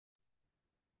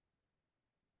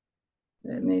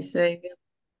Let me say good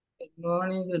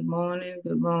morning, good morning,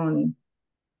 good morning.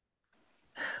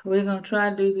 We're gonna try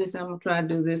to do this. I'm gonna try to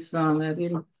do this song. I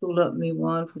didn't pull up me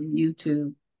one from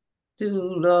YouTube. Do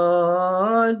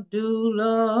Lord,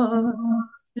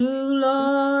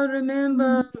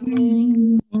 remember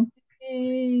me.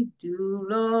 Do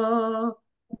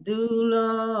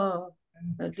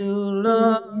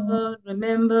Lord,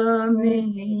 remember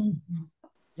me.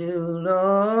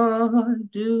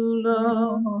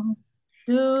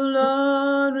 Do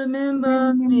Lord,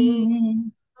 remember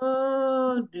me.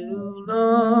 Oh, do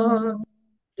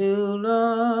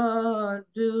Lord,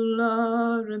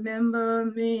 remember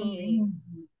me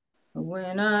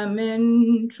when I'm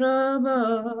in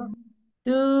trouble.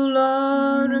 Do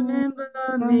Lord, remember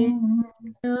me.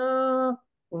 Oh,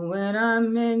 when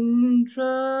I'm in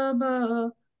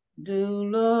trouble. Do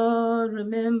Lord,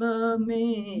 remember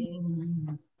me.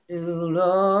 Do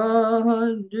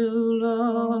Lord,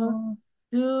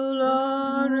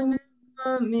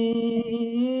 remember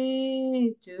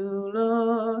me.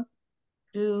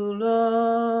 Do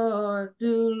Lord,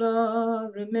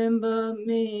 remember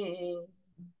me.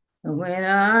 When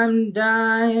I'm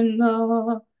dying,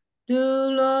 Lord, do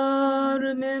Lord,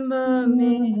 remember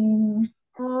me.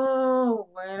 Oh,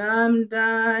 when I'm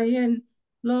dying,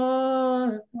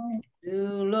 Lord,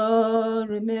 do Lord,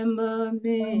 remember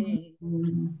me.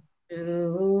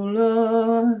 Do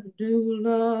Lord,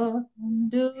 remember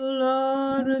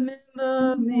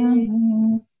me.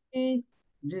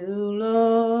 Do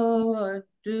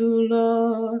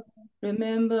Lord,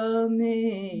 remember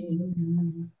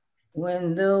me.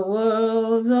 When the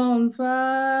world's on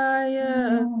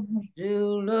fire,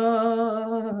 do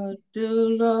Lord,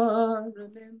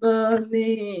 remember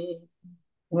me.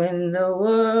 When the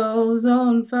world's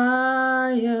on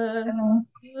fire,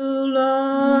 do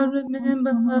Lord,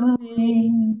 remember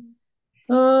me.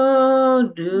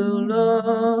 Oh, do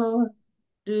Lord,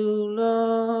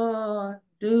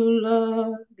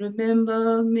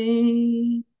 remember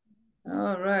me.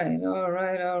 All right, all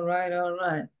right, all right, all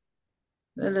right.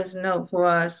 Let us know for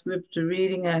our scripture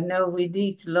reading. I know we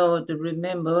need the Lord to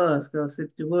remember us, because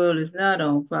if the world is not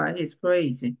on fire, it's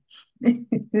crazy.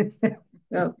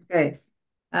 Okay.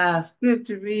 Our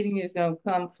scripture reading is going to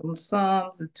come from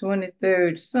Psalms, the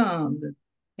 23rd Psalm,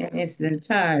 in its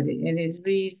entirety, and it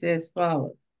reads as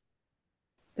follows.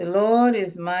 The Lord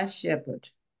is my shepherd,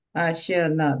 I shall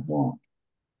not want.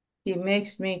 He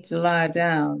makes me to lie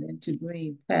down into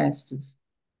green pastures.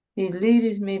 He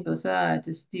leadeth me beside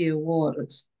the still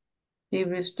waters. He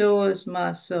restores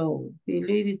my soul. He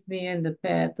leadeth me in the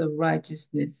path of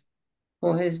righteousness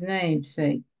for his name's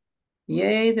sake.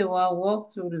 Yea, though I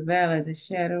walk through the valley of the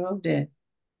shadow of death,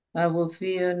 I will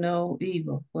fear no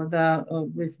evil, for thou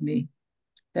art with me.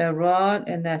 Thy rod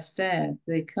and thy staff,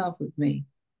 they comfort me.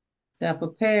 Thou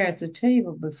preparest a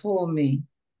table before me,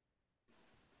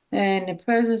 and in the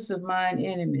presence of mine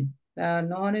enemy. Thou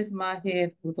anointest my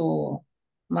head with oil.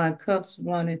 My cups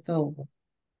runneth over.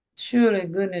 Surely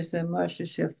goodness and mercy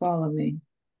shall follow me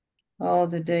all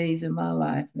the days of my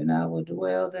life, and I will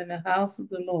dwell in the house of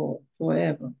the Lord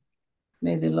forever.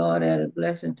 May the Lord add a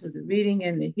blessing to the reading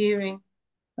and the hearing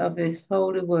of his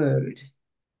holy word.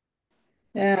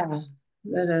 Yeah,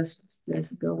 let us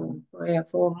just go in prayer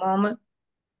for a moment.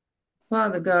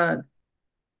 Father God,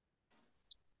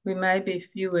 we may be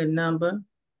few in number,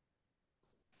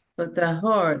 but thy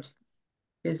heart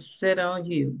is set on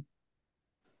you.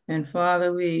 And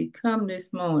Father, we come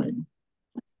this morning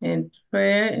in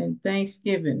prayer and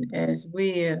thanksgiving as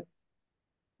we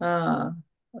uh,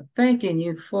 thanking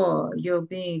you for your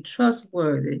being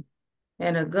trustworthy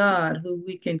and a God who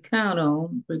we can count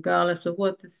on regardless of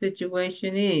what the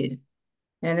situation is.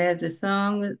 And as the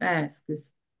song asks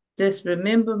us, just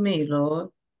remember me, Lord,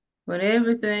 when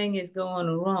everything is going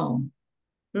wrong.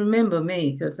 Remember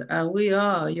me, because we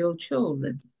are your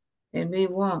children, and we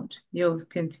want your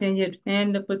continued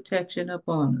hand of protection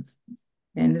upon us.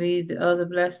 And these other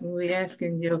blessings we ask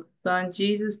in your Son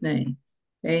Jesus' name.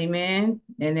 Amen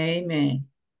and amen.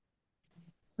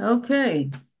 Okay.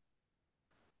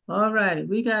 All righty.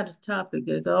 We got a topic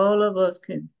that all of us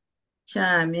can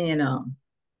chime in on.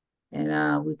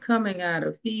 And we're coming out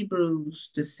of Hebrews,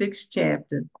 the 6th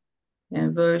chapter,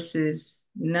 and verses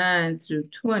 9 through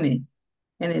 20.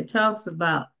 And it talks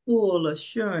about full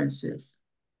assurances,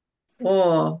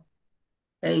 or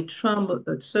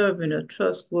serving a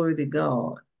trustworthy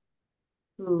God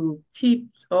who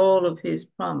keeps all of his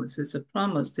promises, a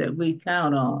promise that we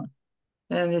count on.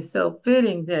 And it's so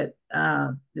fitting that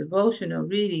our devotional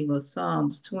reading was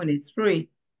Psalms 23,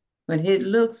 when it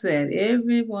looks at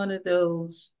every one of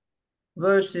those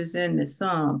verses in the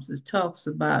Psalms that talks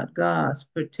about God's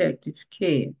protective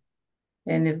care.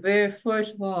 And the very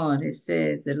first one, it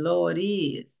says, the Lord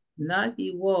is, not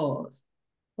he was,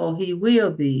 or he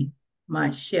will be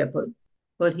my shepherd,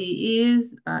 but he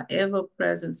is our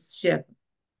ever-present shepherd.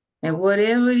 And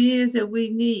whatever it is that we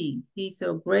need, he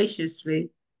so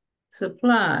graciously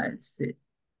supplies it.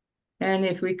 And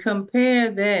if we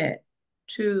compare that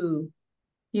to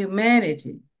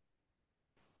humanity,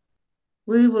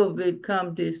 we will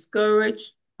become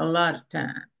discouraged a lot of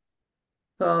times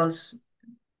because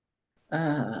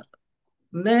uh,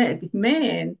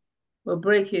 man will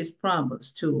break his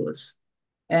promise to us.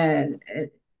 And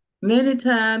many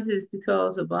times it's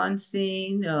because of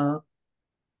unseen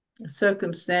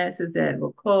circumstances that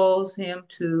will cause him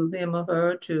or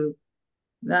her to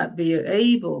not be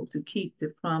able to keep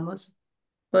the promise.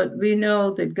 But we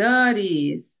know that God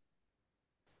is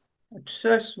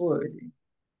trustworthy.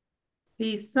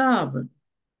 He's sovereign.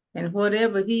 And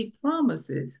whatever he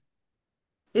promises,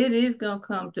 it is going to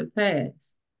come to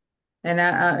pass. And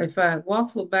if I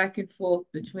waffle back and forth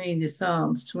between the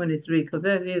Psalms 23, because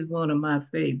that is one of my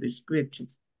favorite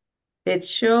scriptures, it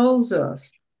shows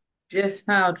us just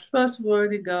how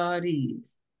trustworthy God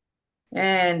is.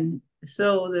 And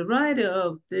so the writer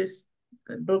of this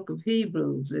book of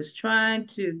Hebrews is trying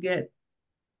to get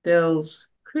those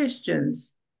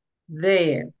Christians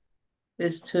there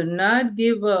is to not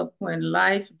give up when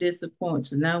life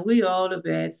disappoints. Now, we all have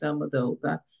had some of those.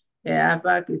 Yeah, if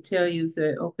I could tell you,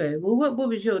 say, okay, well, what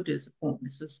was your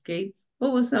disappointment, Sister Kate?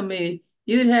 What was some of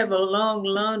you'd have a long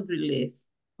laundry list.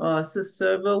 Or Sister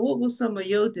Servo, what was some of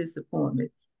your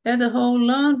disappointment? Had a whole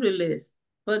laundry list.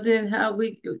 But then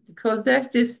because that's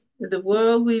just the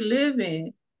world we live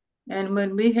in. And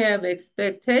when we have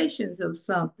expectations of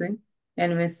something,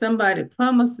 and when somebody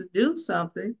promises to do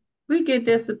something, we get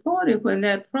disappointed when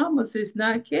that promise is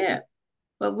not kept.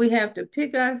 But we have to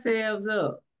pick ourselves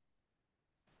up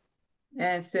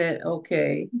and say,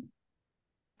 okay,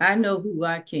 I know who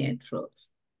I can trust,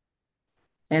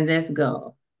 and that's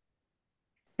God.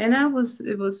 And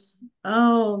it was,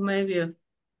 oh, maybe a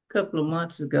couple of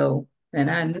months ago, and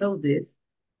I know this,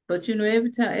 but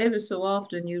every so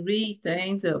often you read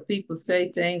things or people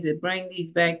say things that bring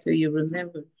these back to your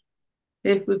remembrance.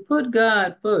 If we put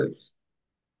God first,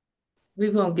 we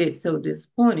won't get so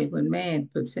disappointed when man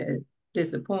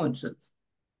disappoints us.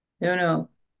 You know.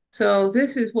 So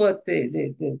this is what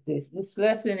this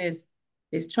lesson is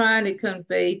trying to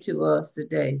convey to us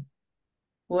today.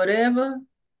 Whatever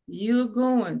you're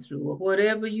going through or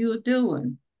whatever you're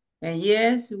doing, and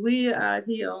yes, we are out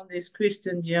here on this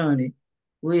Christian journey.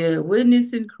 We're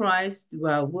witnessing Christ through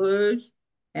our words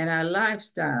and our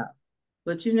lifestyle.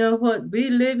 But you know what?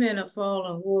 We live in a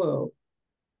fallen world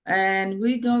and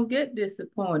we gonna get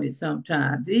disappointed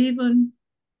sometimes. Even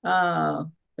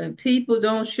when people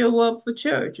don't show up for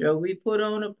church, or we put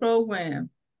on a program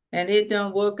and it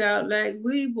don't work out like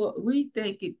we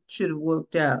think it should have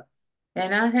worked out.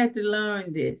 And I had to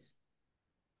learn this.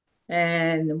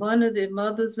 And one of the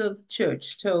mothers of the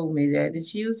church told me that, and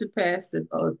she was a pastor,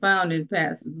 or founding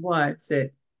pastor's wife,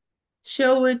 said,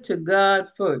 show it to God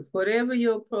first. Whatever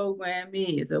your program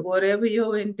is, or whatever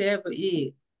your endeavor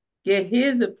is, get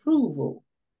his approval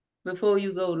before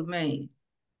you go to man.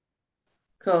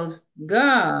 Because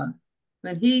God,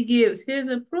 when he gives his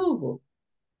approval,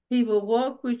 he will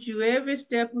walk with you every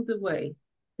step of the way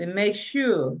to make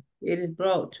sure it is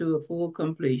brought to a full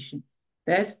completion.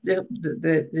 That's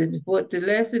what the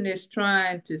lesson is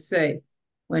trying to say.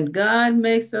 When God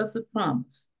makes us a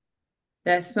promise,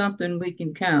 that's something we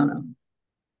can count on.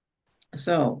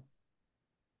 So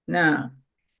now,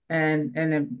 and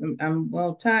I'm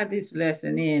going to tie this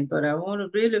lesson in, but I want to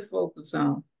really focus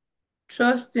on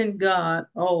trusting God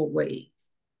always,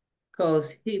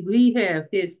 because we have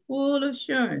his full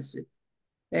assurances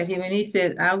that when he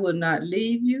said, I will not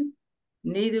leave you,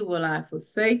 neither will I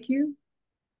forsake you,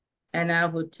 and I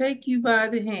will take you by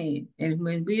the hand. And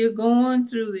when we are going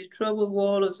through the troubled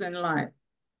waters in life,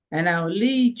 and I'll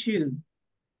lead you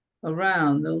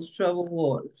around those troubled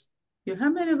waters. How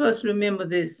many of us remember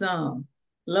this song?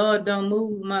 Lord, don't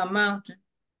move my mountain.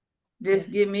 Just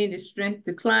Yes, give me the strength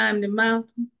to climb the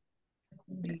mountain.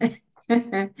 indeed.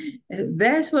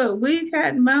 That's what we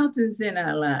got mountains in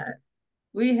our life.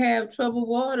 We have troubled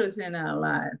waters in our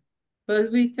life.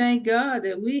 But we thank God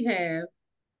that we have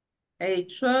a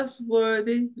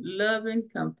trustworthy, loving,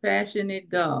 compassionate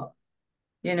God.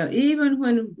 Even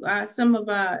when some of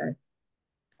our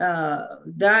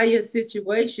dire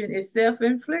situation is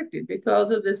self-inflicted because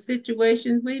of the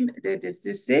situations the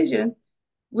decision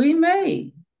we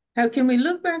made. How can we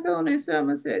look back on this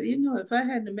and say, if I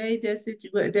hadn't made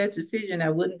that decision, I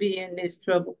wouldn't be in this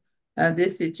trouble,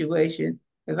 this situation.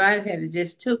 If I had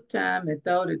just took time and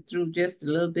thought it through just a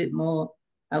little bit more,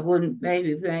 I wouldn't,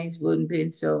 maybe things wouldn't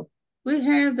been so. We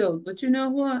have those, but you know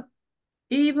what?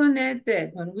 Even at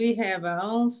that, when we have our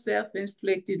own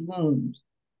self-inflicted wounds,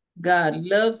 God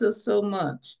loves us so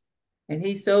much, and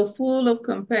He's so full of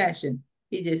compassion.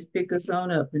 He just pick us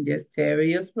on up and just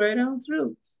carry us right on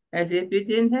through, as if it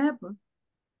didn't happen.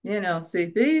 See,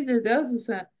 those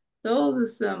are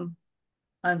some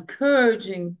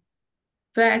encouraging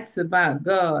facts about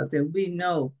God that we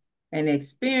know and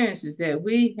experiences that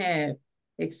we have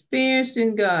experienced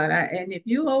in God. And if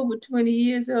you're over 20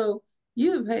 years old,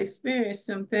 you've experienced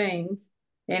some things.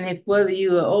 And if whether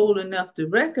you are old enough to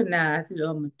recognize it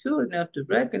or mature enough to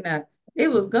recognize it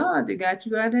was God that got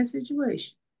you out of that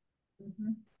situation.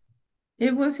 Mm-hmm.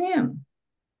 It was Him.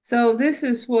 So this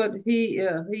is what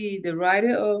the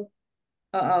writer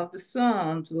of the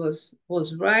Psalms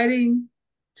was writing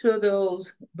to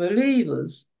those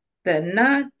believers that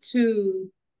not to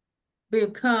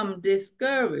become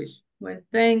discouraged when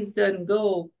things doesn't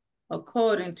go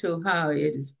according to how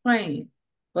it is planned,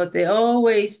 but they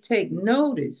always take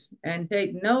notice and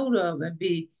take note of and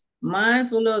be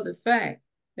mindful of the fact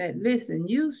that listen,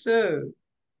 you serve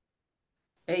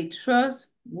a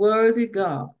trustworthy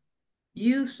God.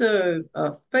 You serve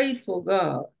a faithful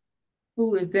God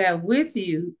who is there with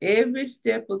you every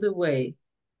step of the way.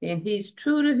 And He's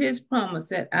true to His promise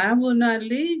that I will not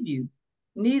leave you,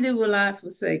 neither will I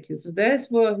forsake you. So that's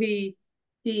what the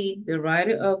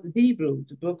writer of the Hebrews,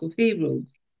 the book of Hebrews,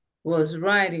 was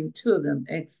writing to them,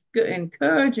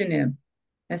 encouraging them,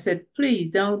 and said, please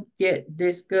don't get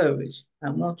discouraged. I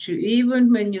want you,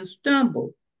 even when you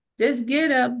stumble, just get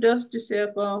up, dust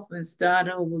yourself off, and start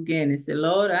over again and say,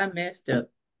 Lord, I messed up.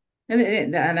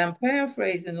 And I'm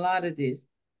paraphrasing a lot of this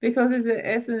because it's in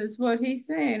essence what he's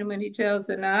saying when he tells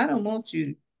her, "Now I don't want you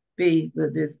to be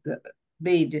with this,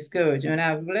 be discouraged." And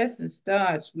our lesson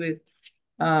starts with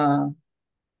uh,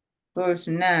 verse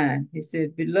 9. He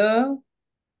said, "Beloved,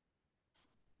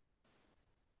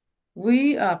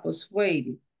 we are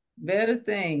persuaded better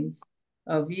things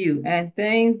of you and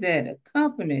things that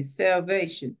accompany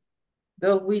salvation,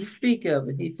 though we speak of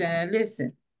it." He said,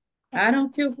 "Listen, I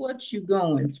don't care what you're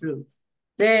going through.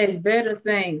 There's better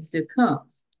things to come.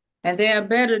 And there are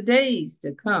better days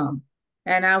to come.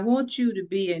 And I want you to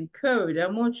be encouraged. I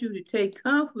want you to take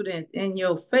confidence in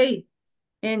your faith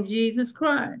in Jesus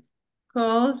Christ.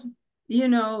 Because,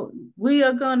 we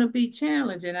are going to be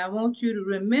challenged. And I want you to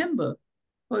remember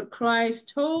what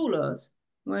Christ told us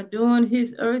when doing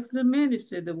His earthly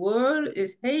ministry. The world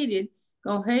is hated,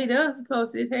 going to hate us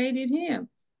because it hated Him.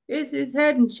 It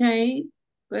hadn't changed,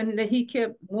 but He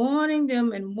kept warning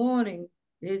them and warning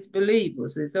His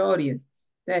believers, His audience,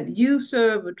 that you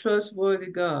serve a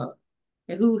trustworthy God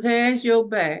and who has your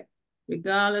back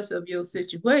regardless of your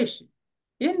situation.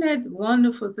 Isn't that a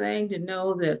wonderful thing to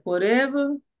know that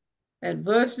whatever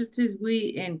adversities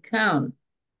we encounter,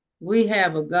 we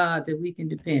have a God that we can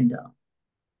depend on.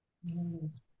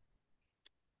 Yes.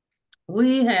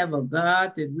 We have a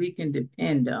God that we can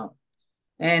depend on.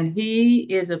 And He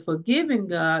is a forgiving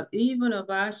God, even of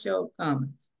our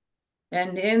shortcomings.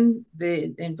 And in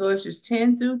verses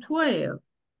 10 through 12,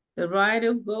 the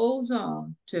writer goes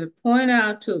on to point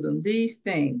out to them these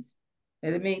things.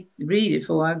 And let me read it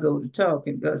before I go to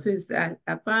talking, because I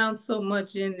found so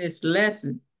much in this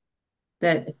lesson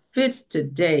that fits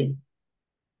today.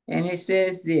 And it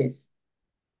says this: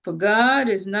 For God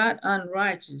is not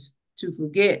unrighteous to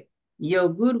forget your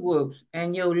good works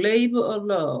and your labor of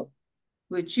love,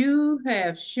 which you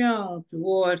have shown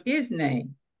toward His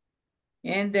name,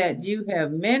 and that you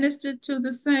have ministered to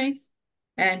the saints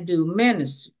and do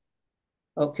minister.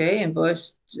 Okay, in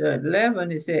verse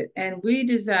 11 it said, and we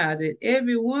desire that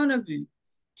every one of you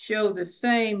show the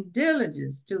same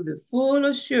diligence to the full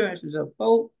assurances of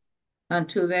hope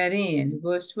unto that end. In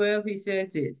verse 12 he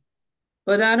says this,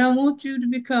 but I don't want you to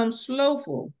become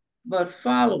slothful, but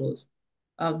followers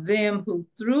of them who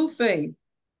through faith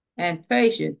and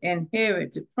patience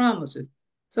inherit the promises.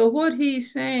 So what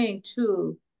he's saying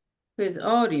to his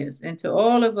audience and to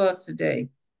all of us today,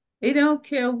 they don't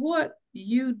care what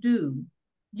you do.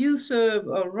 You serve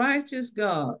a righteous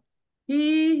God.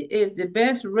 He is the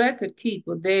best record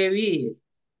keeper there is.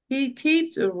 He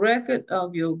keeps a record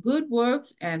of your good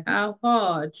works and how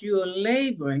hard you are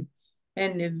laboring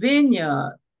in the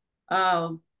vineyard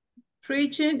of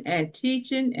preaching and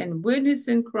teaching and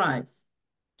witnessing Christ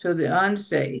to the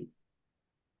unsaved.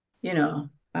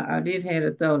 I did have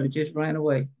a thought, it just ran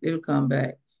away. It'll come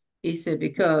back. He said,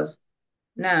 because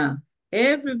now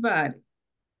everybody,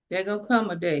 there gonna come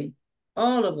a day,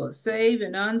 all of us, saved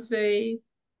and unsaved,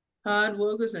 hard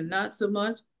workers and not so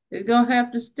much, is going to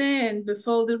have to stand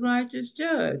before the righteous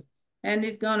judge. And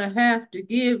he's going to have to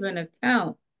give an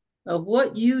account of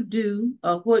what you do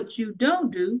or what you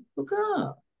don't do for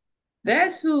God.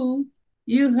 That's who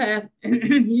you have,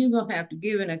 you're going to have to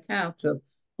give an account of.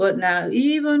 But now,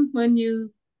 even when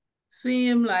you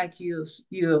seem like you're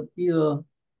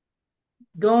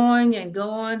going and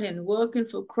going and working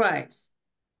for Christ,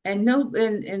 and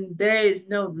there is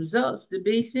no results to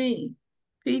be seen.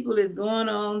 People is going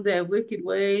on their wicked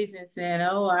ways and saying,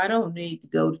 "Oh, I don't need to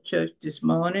go to church this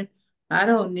morning. I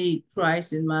don't need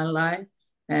Christ in my life,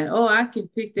 and oh, I can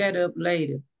pick that up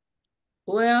later."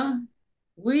 Well,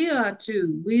 we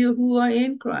who are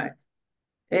in Christ,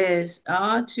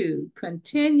 are to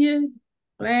continue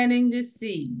planting the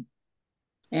seed,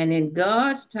 and in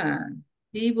God's time,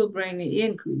 He will bring the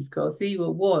increase because He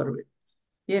will water it.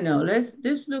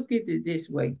 Let's look at it this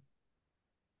way.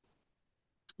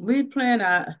 We plant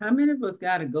how many of us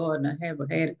got a garden or have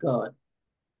had a garden?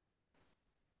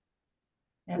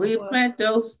 And We plant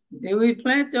those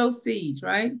seeds,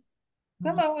 right?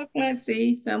 Some Mhm. of us plant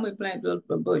seeds, some we plant those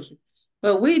for bushes.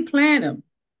 But we plant them,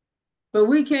 but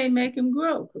we can't make them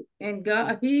grow. And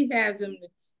God, He has them,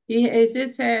 it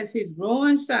just has His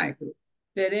growing cycle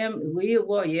that we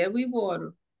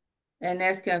water, and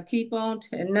that's gonna keep on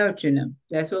nurturing them.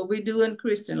 That's what we do in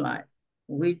Christian life.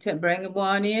 We bring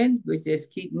one in, we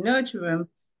just keep nurturing them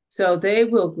so they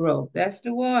will grow. That's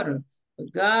the water.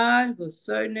 But God will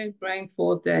certainly bring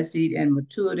forth that seed and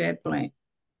mature that plant.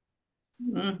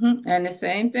 And the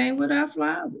same thing with our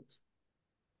flowers.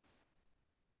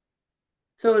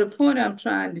 So the point I'm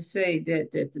trying to say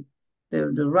that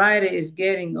the writer is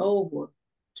getting over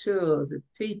to the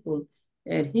people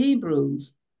at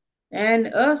Hebrews and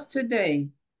us today.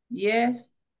 Yes,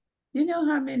 you know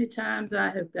how many times I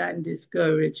have gotten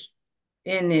discouraged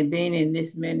being in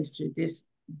this ministry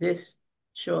this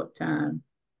short time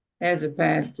as a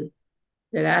pastor,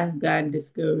 that I've gotten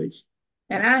discouraged.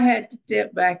 And I had to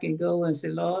step back and go and say,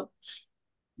 Lord,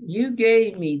 you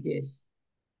gave me this.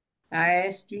 I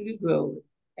asked you to grow it,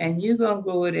 and you're going to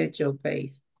grow it at your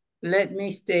pace. Let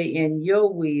me stay in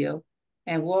your will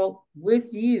and walk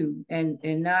with you and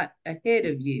not ahead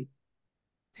of you.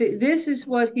 See, this is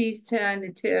what he's trying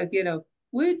to tell.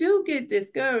 We do get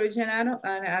discouraged, and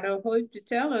I don't hope to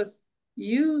tell us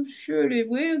you surely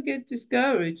will get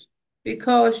discouraged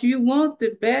because you want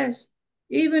the best,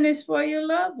 even it's for your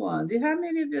loved ones. How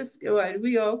many of us, well,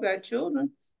 we all got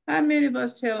children. How many of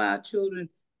us tell our children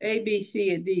A, B,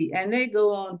 C, and D, and they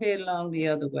go on headlong the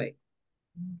other way?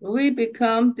 We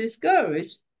become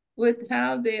discouraged with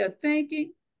how they are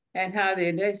thinking and how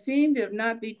they seem to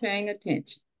not be paying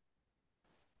attention.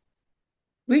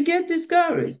 We get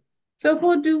discouraged. So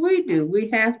what do? We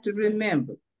have to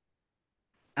remember,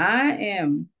 I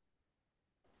am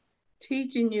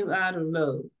teaching you out of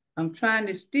love. I'm trying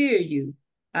to steer you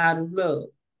out of love.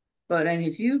 And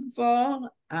if you fall,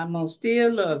 I'm going to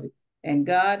still love you. And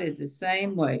God is the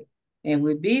same way. And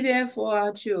we be there for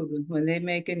our children when they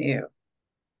make an error.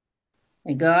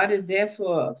 And God is there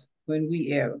for us when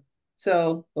we err.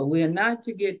 So, but we're not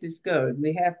to get discouraged.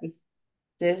 We have to,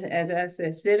 just, as I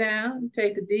said, sit down,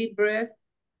 take a deep breath,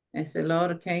 and say,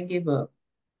 Lord, I can't give up.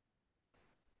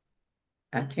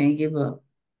 I can't give up.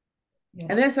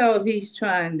 And Yes. that's all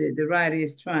the writer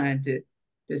is trying to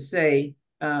say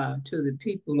to the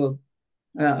people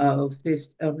of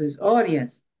his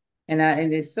audience.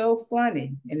 And it's so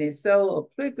funny and it's so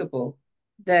applicable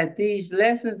that these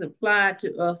lessons apply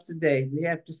to us today. We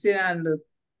have to sit down and look,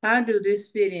 how do this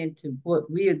fit into what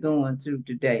we are going through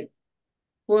today?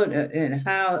 What and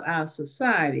how our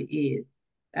society is.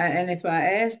 And if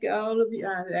I ask all of you,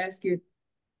 I ask you,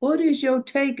 what is your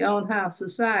take on how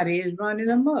society is running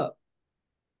amok?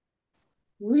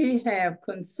 We have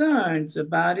concerns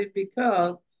about it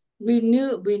because we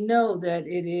know that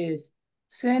it is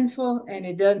sinful and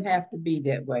it doesn't have to be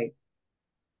that way.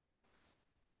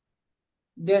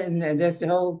 That's the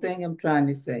whole thing I'm trying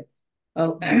to say.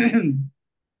 Oh,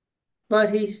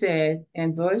 but he said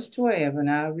in verse 12, and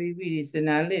I'll reread it, he said,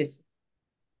 now listen,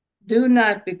 do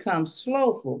not become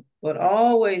slothful, but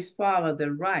always follow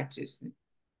the righteousness.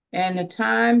 And the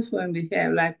times when we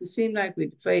seem like we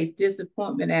face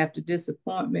disappointment after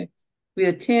disappointment,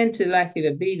 we tend to like it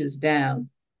to beat us down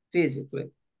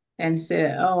physically and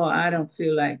say, oh, I don't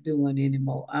feel like doing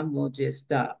anymore. I'm going to just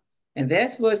stop. And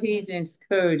that's what he's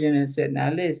encouraging and said,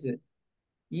 now listen,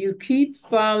 you keep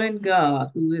following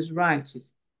God who is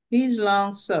righteous. He's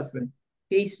long suffering.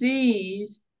 He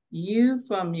sees you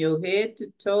from your head to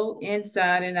toe,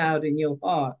 inside and out in your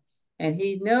heart. And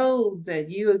he knows that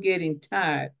you are getting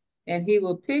tired. And he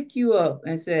will pick you up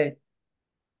and say,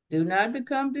 do not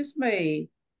become dismayed.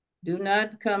 Do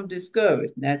not become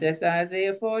discouraged. Now that's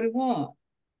Isaiah 41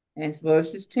 and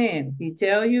verses 10. He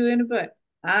tell you in the book,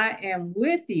 I am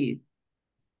with you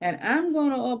and I'm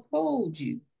going to uphold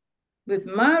you with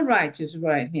my righteous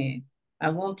right hand. I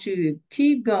want you to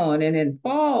keep going. And then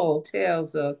Paul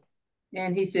tells us,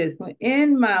 and he says,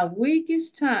 in my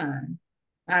weakest time,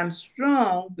 I'm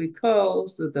strong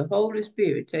because of the Holy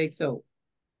Spirit takes over.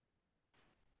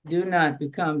 Do not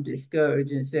become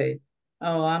discouraged and say,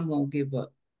 oh, I'm going to give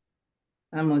up.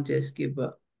 I'm going to just give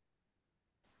up.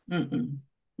 Mm-mm,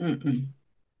 mm-mm.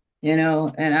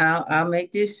 And I'll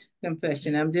make this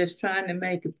confession. I'm just trying to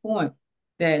make a point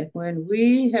that when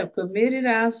we have committed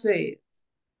ourselves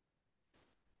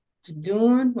to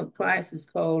doing what Christ has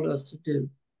called us to do,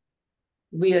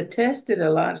 we are tested a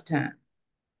lot of times.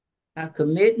 Our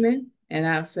commitment and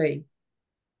our faith.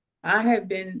 I have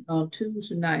been on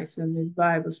Tuesday nights in this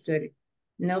Bible study.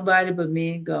 Nobody but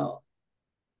me and God.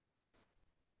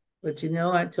 But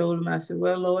I told him, I said,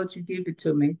 well, Lord, you give it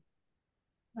to me.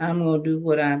 I'm going to do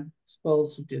what I'm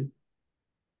supposed to do.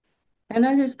 And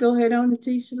I just go ahead on and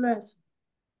teach the lesson.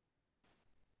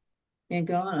 And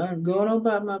going on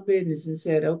about my business and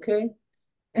said, okay,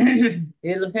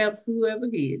 it'll help whoever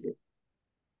hears it.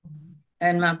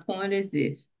 And my point is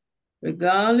this,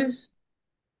 regardless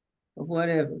of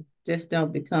whatever, just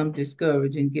don't become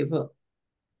discouraged and give up.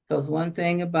 Because one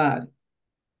thing about it,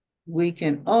 we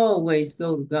can always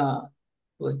go to God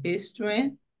for his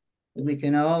strength, and we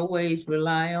can always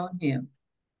rely on him.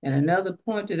 And another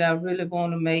point that I really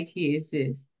want to make here is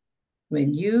this.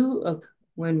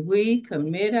 When we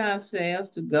commit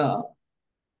ourselves to God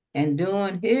and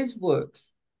doing his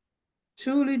works,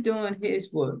 truly doing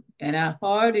his work, and our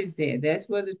heart is there, that's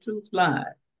where the truth lies.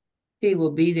 He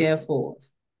will be there for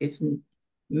us. If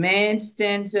man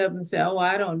stands up and says, oh,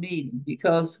 I don't need him,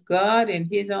 because God in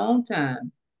his own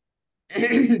time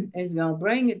is going to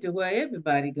bring it to where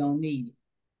everybody going to need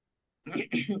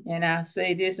it. And I'll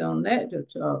say this on that,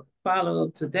 to follow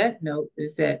up to that note,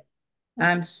 is that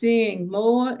I'm seeing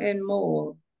more and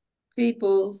more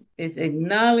people is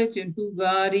acknowledging who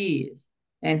God is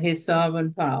and his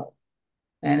sovereign power.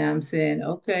 And I'm saying,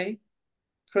 okay,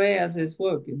 prayers is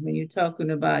working. When you're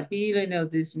talking about healing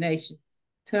of this nation,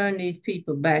 turn these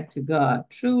people back to God.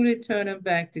 Truly turn them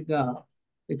back to God.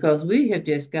 Because we have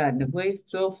just gotten away,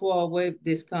 so far away,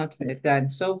 this country has gotten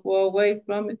so far away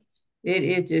from it. It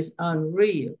is just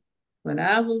unreal. When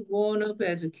I was growing up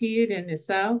as a kid in the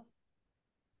South,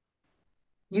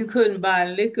 you couldn't buy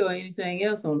liquor or anything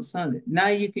else on Sunday. Now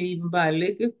you can even buy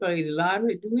liquor, play the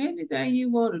lottery, do anything you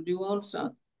want to do on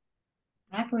Sunday.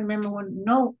 I can remember when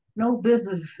no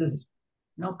businesses,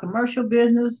 no commercial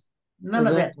business, none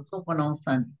Was of up. that was open on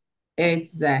Sunday.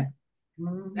 Exactly.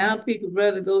 Mm-hmm. Now people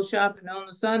rather go shopping on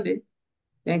a Sunday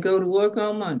than go to work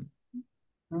on Monday.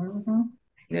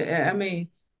 Mm-hmm. I mean,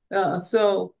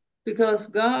 so because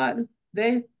God,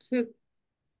 they took,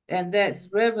 and that's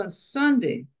Reverend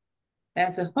Sunday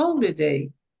as a holy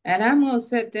day, and I'm going to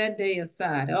set that day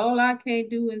aside. All I can't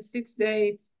do in 6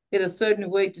 days, get a certain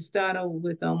way to start over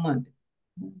with on Monday.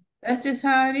 That's just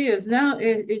how it is. Now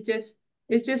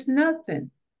it's just nothing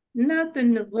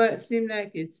but seem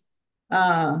like it's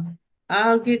uh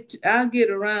I'll get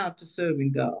around to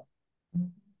serving God.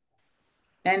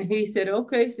 And he said,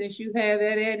 okay, since you have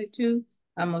that attitude,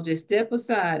 I'm gonna just step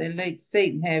aside and let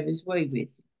Satan have his way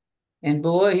with you. And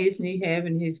boy, isn't he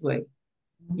having his way.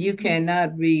 You Mm-hmm.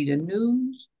 cannot read the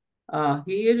news,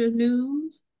 hear the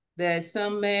news. There's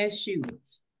some mass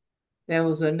shootings. There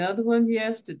was another one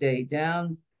yesterday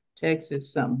down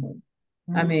Texas somewhere.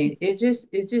 I Mm-hmm. mean, it's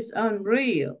just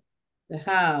unreal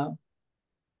how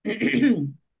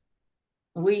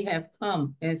we have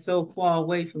come and so far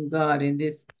away from God in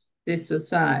this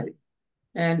society.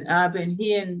 And I've been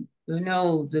hearing,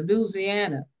 the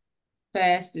Louisiana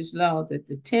passed this law that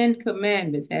the Ten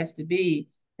Commandments has to be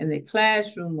in the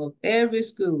classroom of every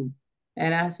school.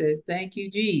 And I said, thank you,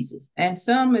 Jesus. And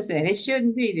some have said it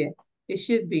shouldn't be there. It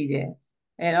should be there.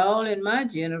 And all in my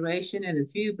generation and a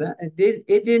few, but it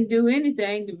didn't do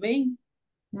anything to me.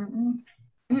 Mm-hmm.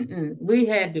 Mm-mm. We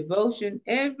had devotion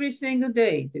every single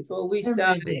day before we Every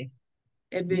started, day.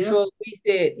 and Yep. before we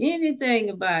said anything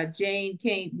about Jane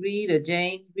can't read or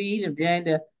Jane read or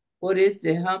Jane, what is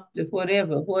the hump, the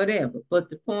whatever. But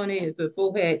the point is,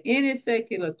 before we had any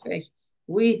secular place,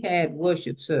 we had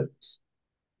worship service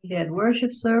We had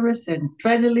worship service and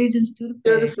pledge allegiance to the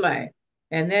to the flag. flag,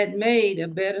 and that made a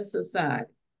better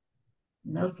society.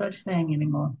 No such thing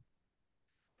anymore.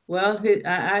 Well,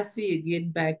 I see it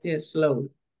getting back there slowly.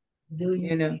 Do you?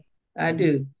 You know, I Mm-hmm.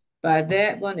 do. By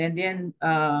that one, and then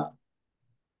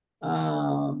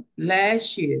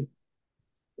last year,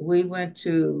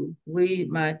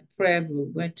 my prayer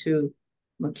group went to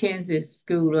Mackenzie's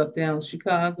school up there in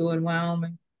Chicago and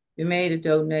Wyoming. We made a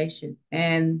donation,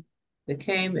 and they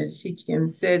came and she came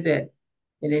and said that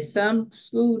it is some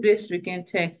school district in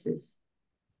Texas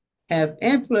have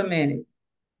implemented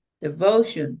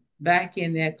devotion back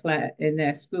in their class in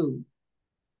their school,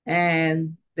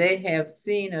 and they have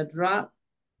seen a drop,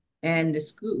 and the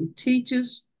school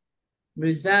teachers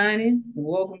resigning and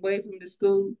walking away from the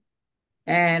school,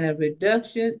 and a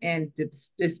reduction and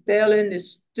dispelling the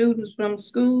students from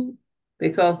school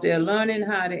because they're learning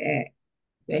how to act.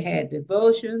 They had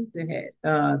devotion, they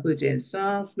had which in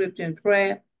song, scripture, and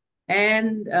prayer,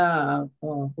 and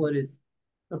what is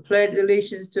a pledge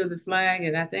allegiance to the flag,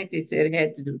 and I think they said it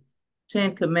had to do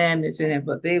Ten Commandments in it,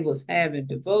 but they was having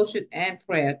devotion and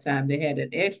prayer time. They had an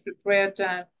extra prayer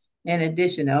time in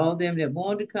addition. All of them that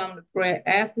wanted to come to prayer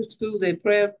after school, they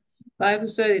prayer Bible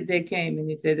study, they came and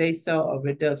he said they saw a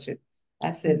reduction.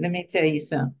 I said, let me tell you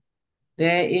something.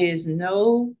 There is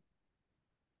no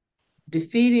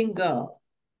defeating God.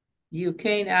 You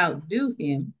can't outdo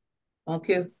him. I don't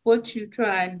care what you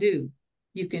try and do.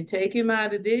 You can take him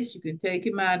out of this, you can take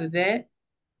him out of that,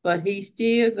 but he's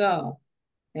still God.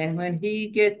 And when he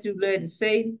gets through letting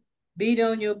Satan beat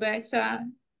on your backside,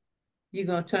 you're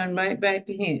going to turn right back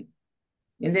to him.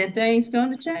 And then things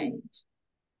going to change.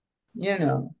 You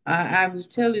know, I was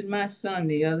telling my son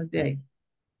the other day,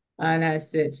 and I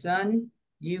said, son,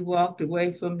 you walked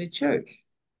away from the church.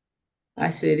 I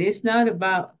said, it's not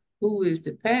about who is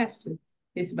the pastor.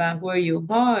 It's about where your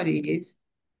heart is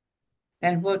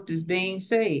and what is being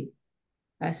said.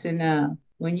 I said, now,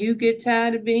 when you get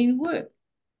tired of being whipped,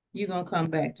 you're going to come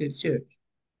back to the church.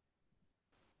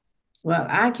 Well,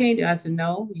 I can't. I said,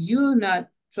 no, you're not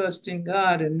trusting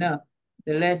God enough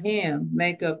to let him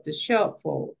make up the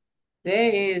shortfall.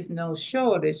 There is no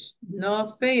shortage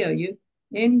nor failure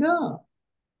in God.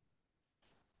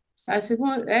 I said,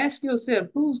 well, ask yourself,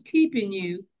 who's keeping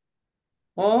you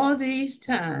all these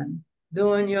time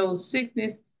during your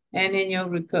sickness and in your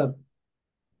recovery?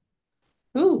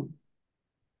 Who?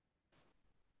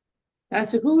 I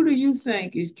said, who do you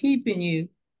think is keeping you,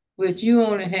 which you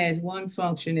only has one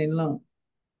functioning lung?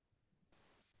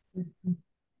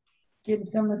 Give him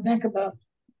something to think about.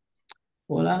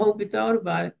 Well, I hope he thought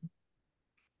about it.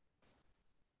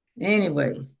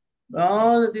 Anyways,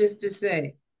 all of this to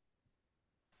say,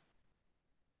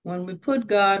 when we put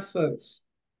God first,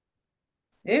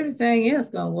 everything else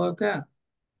gonna work out.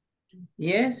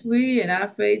 Yes, we and our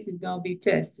faith is gonna be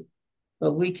tested,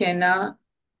 but we cannot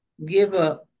give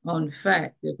up on the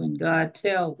fact that when God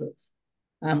tells us,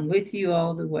 I'm with you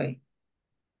all the way,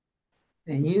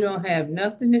 and you don't have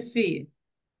nothing to fear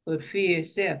but fear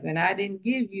itself. And I didn't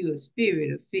give you a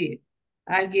spirit of fear.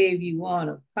 I gave you one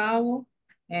of power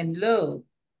and love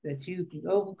that you can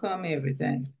overcome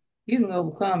everything. You can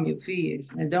overcome your fears,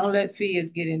 and don't let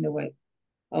fears get in the way.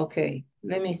 Okay,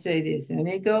 let me say this. And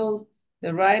it goes,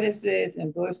 the writer says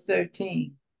in verse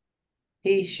 13,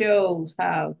 he shows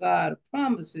how God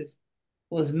promises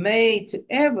was made to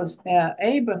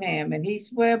Abraham, and he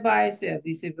swear by himself.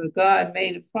 He said, but God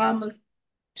made a promise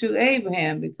to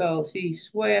Abraham because he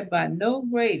swear by no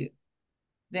greater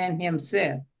than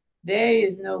himself. There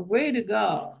is no greater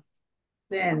God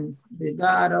than the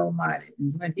God Almighty.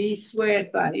 And when he swear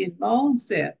by his own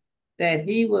self that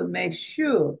he will make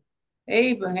sure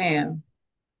Abraham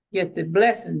get the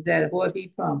blessings that what he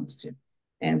promised him.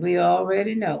 And we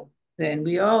already know, and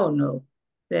we all know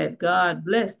that God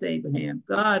blessed Abraham.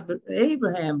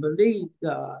 Abraham believed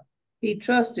God. He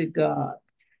trusted God.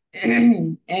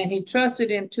 And he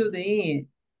trusted him to the end.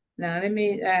 Now let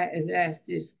me ask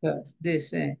this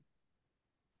thing.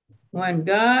 When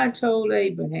God told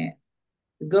Abraham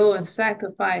to go and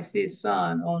sacrifice his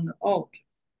son on the altar,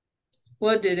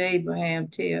 what did Abraham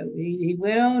tell? He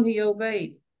went on, he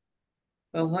obeyed it.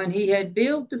 But when he had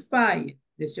built the fire,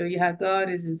 to show you how God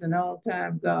is an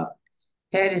all-time God,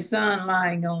 had his son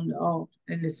lying on the altar,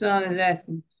 and the son is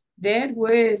asking, Dad,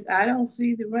 I don't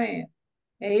see the ram.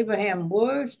 Abraham's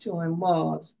words to him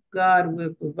was, God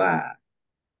will provide.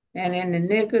 And in the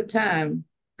nick of time,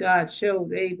 God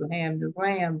showed Abraham the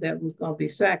ram that was going to be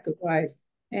sacrificed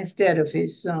instead of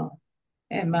his son.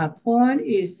 And my point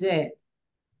is that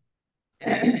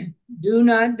do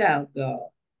not doubt God.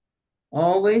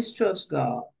 Always trust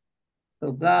God.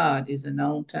 So God is an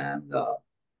on-time God.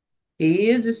 He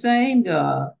is the same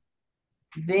God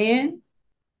then,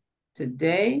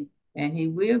 today, and he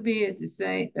will be at the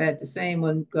same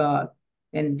one God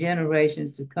in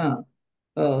generations to come.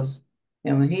 Because,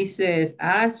 and when he says,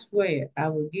 I swear I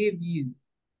will give you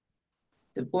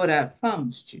what I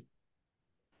promised you.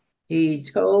 He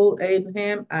told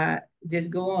Abraham,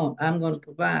 just go on, I'm going to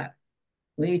provide.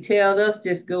 When he tells us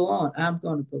just go on, I'm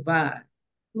going to provide.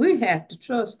 We have to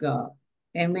trust God.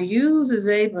 And we use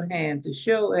Abraham to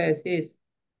show as his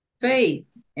faith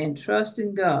and trust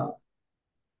in God.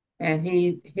 And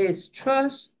his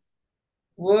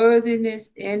trustworthiness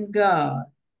in God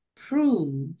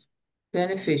proved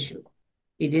beneficial.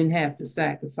 He didn't have to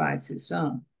sacrifice his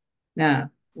son. Now,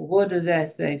 what does that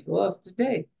say for us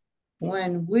today?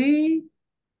 When we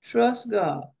trust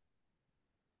God,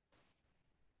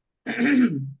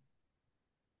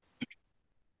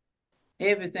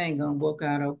 everything gonna work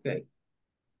out okay.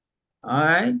 All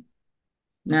right.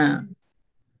 Now,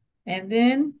 and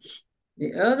then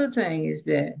the other thing is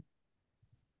that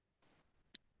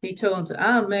he told him,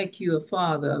 I'll make you a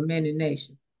father of many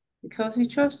nations. Because he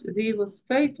trusted, he was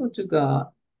faithful to God,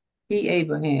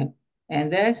 Abraham.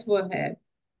 And that's what happened.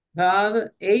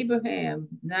 Father Abraham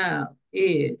now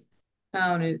is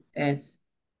counted as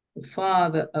the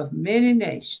father of many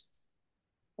nations.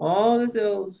 All of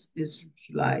those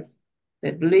Israelites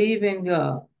that believe in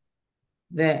God,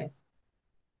 that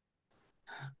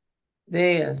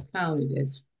they are counted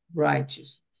as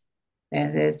righteous,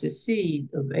 as the seed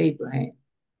of Abraham.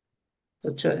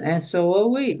 And so are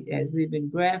we, as we've been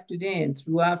grafted in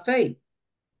through our faith.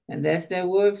 And that's that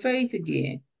word faith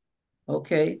again.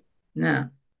 Okay, now,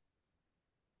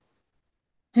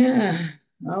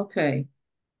 okay.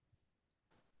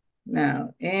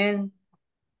 Now, in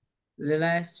the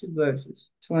last two verses,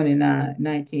 29,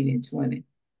 19, and 20,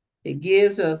 it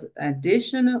gives us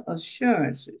additional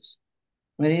assurances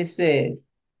when it says,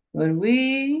 when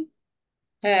we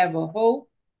have a hope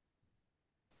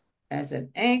as an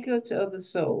anchor to the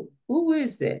soul. Who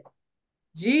is that?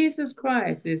 Jesus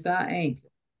Christ is our anchor.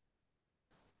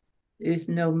 It's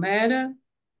no matter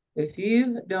if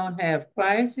you don't have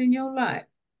Christ in your life,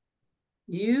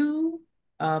 you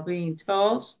are being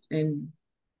tossed and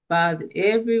by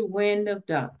every wind of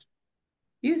doctrine.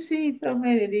 You see so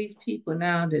many of these people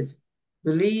now that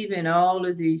believe in all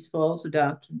of these false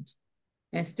doctrines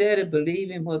instead of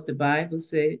believing what the Bible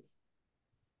says.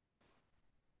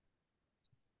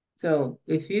 So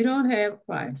if you don't have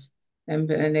Christ and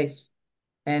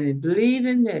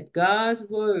believing that God's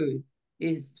word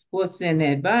is what's in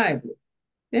that Bible,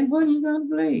 then what are you going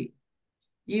to believe?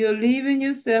 You're leaving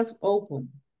yourself open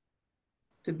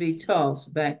to be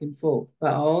tossed back and forth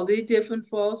by all these different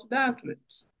false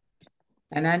doctrines.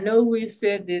 And I know we've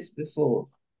said this before,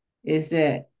 is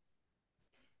that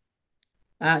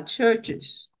our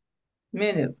churches,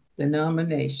 many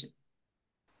denominations,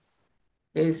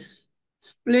 is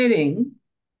splitting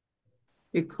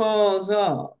because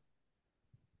of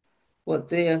what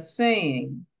they are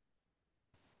saying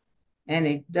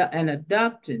and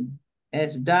adopting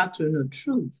as doctrine of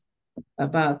truth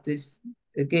about this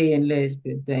the gay and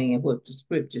lesbian thing and what the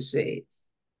scripture says.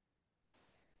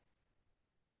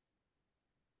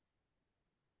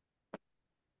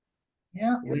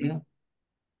 Yeah.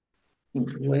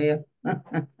 Well,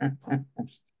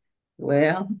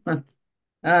 well,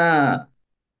 uh,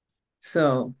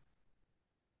 so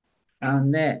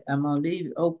on that, I'm gonna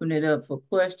open it up for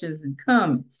questions and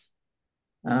comments.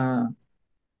 Uh,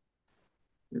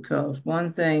 because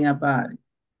one thing about it,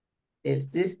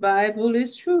 if this Bible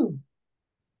is true,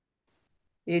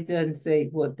 it doesn't say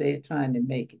what they're trying to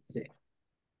make it say.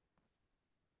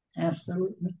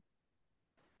 Absolutely.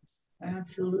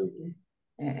 Absolutely.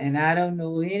 And I don't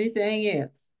know anything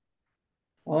else,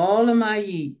 all of my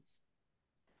years,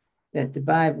 that the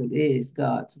Bible is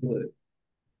God's word.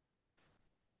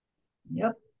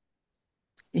 Yep.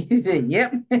 You said,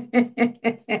 yep. I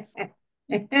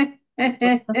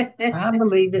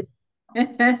believe it.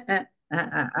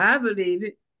 I believe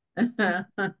it.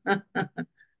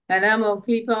 And I'm going to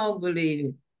keep on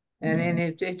believing. And then Yeah.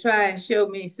 if they try and show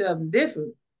me something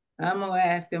different, I'm going to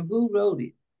ask them who wrote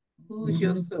it? Who's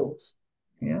your Mm-hmm. source?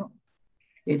 Yeah.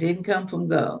 It didn't come from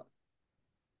God.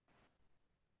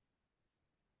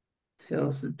 So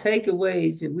some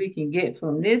takeaways that we can get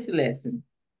from this lesson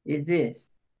is this.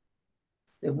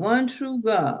 The one true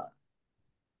God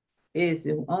is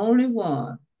the only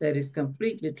one that is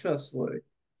completely trustworthy.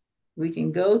 We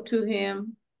can go to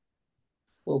him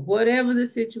for whatever the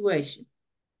situation,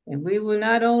 and we will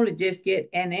not only just get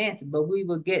an answer, but we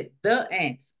will get the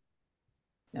answer.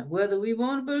 Now, whether we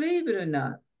want to believe it or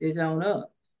not is on us,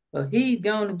 but he's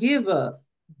going to give us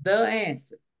the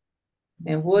answer.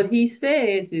 And what he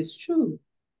says is true,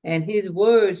 and his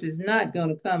words is not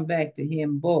going to come back to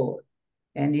him void.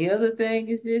 And the other thing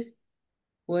is this,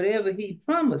 whatever he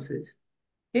promises,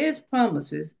 his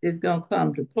promises is going to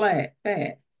come to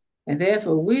pass. And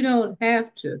therefore, we don't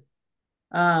have to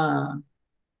uh,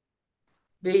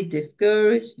 be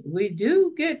discouraged. We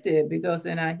do get there because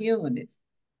in our humanness,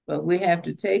 but we have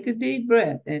to take a deep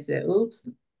breath and say, oops,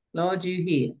 Lord, you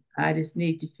here. I just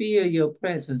need to feel your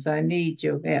presence. I need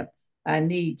your help. I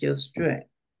need your strength.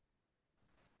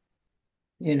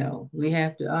 We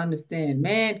have to understand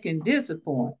man can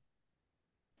disappoint,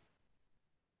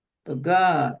 but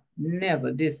God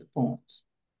never disappoints.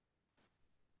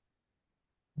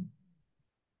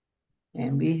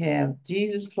 And we have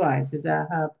Jesus Christ as our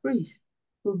high priest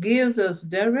who gives us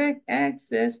direct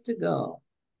access to God.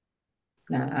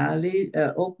 Now, I'll leave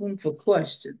open for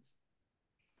questions.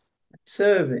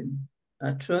 Serving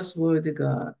a trustworthy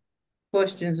God.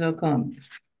 Questions or comments?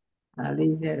 I'll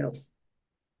leave that open.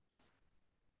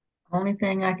 Only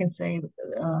thing I can say,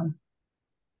 uh,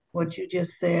 what you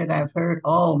just said, I've heard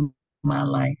all my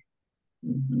life,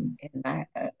 Mhm. and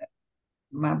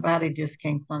my body just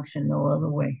can't function no other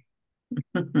way,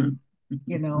 and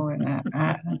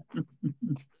I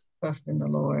trust in the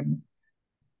Lord.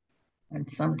 And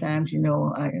sometimes,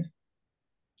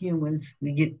 humans,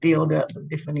 we get filled up with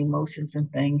different emotions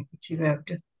and things, but you have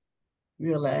to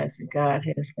realize that God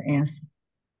has the answer.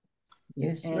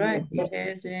 Yes, And right. with He that,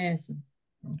 has the answer.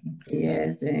 mhm. He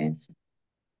has the answer.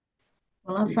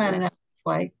 Well, I'm signing out,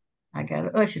 wife. I got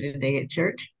an usher today at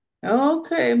church.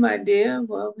 Okay, my dear.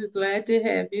 Well, we're glad to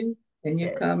have you. And your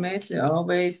Yeah, comments are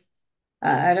always,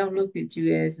 I don't look at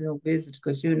you as no visitor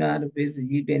because you're not a visitor.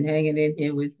 You've been hanging in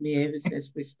here with me ever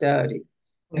since we started.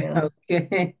 well,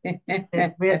 Okay.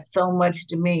 it meant so much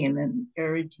to me and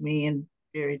encouraged me in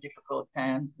very difficult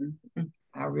times. And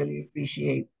I really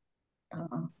appreciate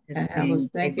just I was being able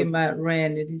thinking to. about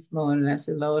Randy this morning. I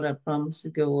said, Lord, I promised to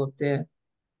go up there.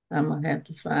 I'm gonna have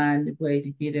to find a way to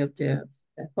get up there.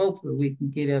 Hopefully we can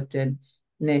get up there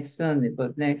next Sunday.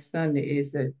 But next Sunday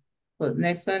is the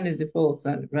fourth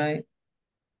Sunday, right?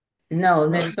 No, Well,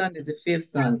 next Sunday is the fifth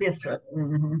Sunday. yes, sir.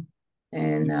 Hmm.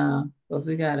 And because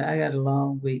I got a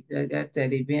long week. I got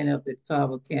that event up at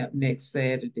Carver Camp next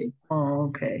Saturday. Oh,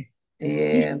 okay.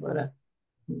 He's, Yeah, but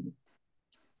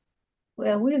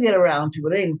well, we'll get around to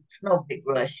it. It's no big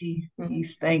rush.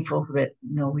 He's thankful that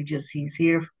he's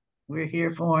here. We're here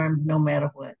for him no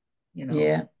matter what. You know.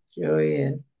 yeah, sure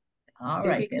is. All Is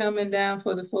right he then. coming down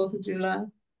for the 4th of July?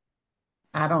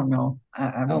 I don't know.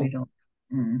 I really Oh, don't.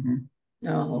 Hmm.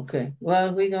 oh, okay.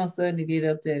 Well, we're gonna certainly get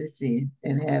up there to see him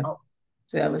and have Oh,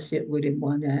 fellowship with him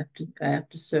one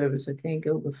after service. I can't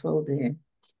go before then.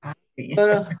 I see.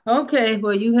 But okay,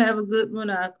 well, you have a good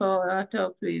one. I'll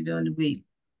talk to you during the week.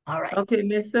 All right. Okay,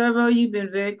 Miss Servo, you've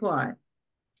been very quiet.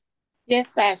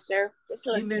 Yes, Pastor. Just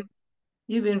You've been listening.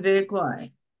 you've been very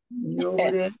quiet. You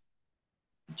over there?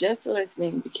 Just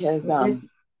listening because Just,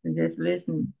 just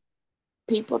listening.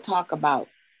 people talk about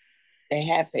they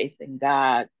have faith in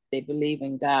God, they believe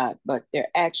in God, but their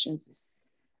actions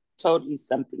is totally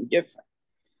something different.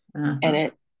 And Uh-huh.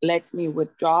 it lets me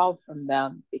withdraw from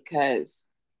them because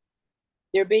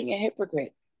they're being a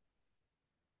hypocrite.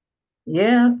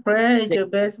 Yeah, prayer is They, your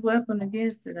best weapon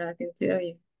against it, I can tell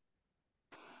you.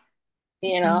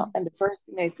 and the first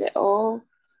thing they say, oh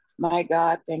my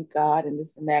God, thank God, and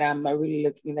this and that. I'm really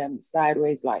looking at them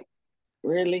sideways, like,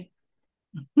 really?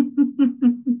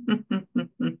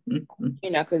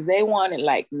 Because they want it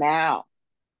like now, That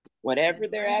whatever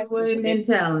they're asking runaway for.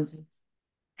 mentality.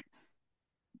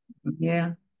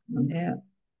 Yeah, yeah.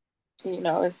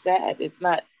 It's sad. It's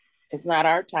not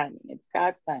our timing, it's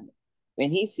God's timing.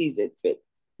 When he sees it fit,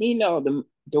 he know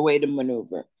the way to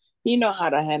maneuver. He know how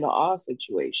to handle all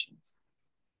situations.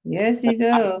 Yes, But he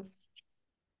does.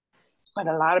 a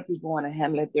lot of people want to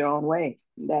handle it their own way.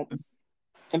 That's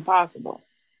impossible.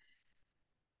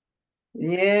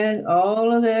 Yeah,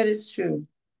 all of that is true.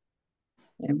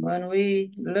 And when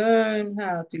we learn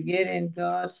how to get in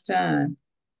God's time,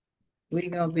 we're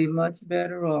gonna be much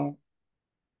better off.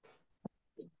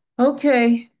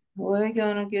 Okay, we're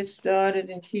gonna get started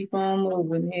and keep on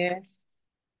moving here.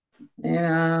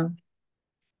 And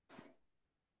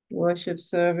worship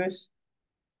service.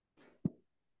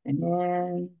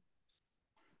 And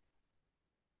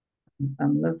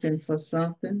I'm looking for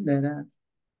something that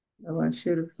I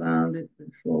should have found it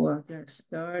before I got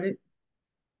started.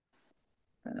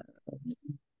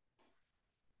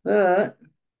 But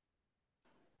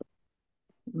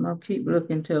I'm gonna keep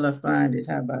looking till I find it.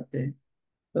 How about that?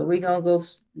 But we're gonna go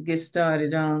get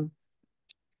started on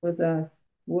with our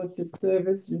worship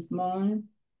service this morning.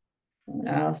 And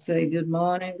I'll say good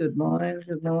morning, good morning,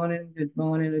 good morning, good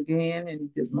morning again,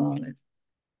 and good morning.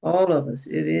 All of us.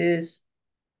 It is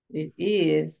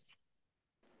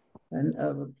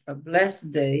a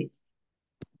blessed day.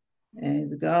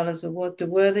 And regardless of what the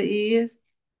weather is,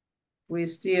 we're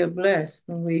still blessed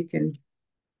when we can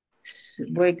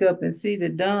wake up and see the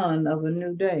dawn of a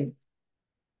new day.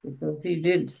 Because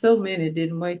so many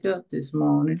didn't wake up this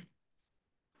morning.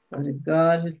 But if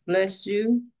God has blessed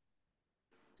you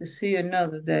to see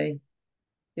another day,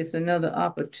 it's another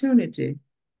opportunity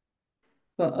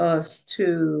for us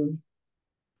to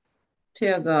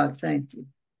tell God thank you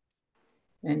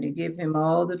and to give him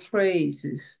all the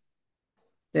praises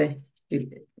that,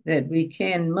 that we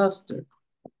can muster,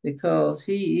 because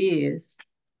he is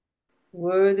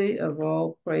worthy of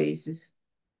all praises,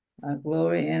 our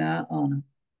glory and our honor.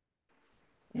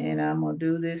 And I'm going to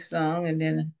do this song, and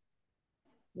then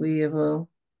we will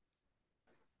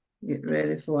get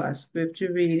ready for our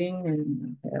scripture reading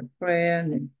and have prayer.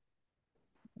 And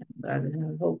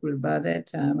hopefully by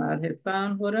that time I'll have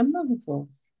found what I'm looking for.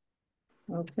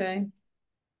 Okay.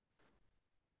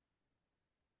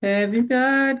 Have you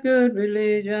got good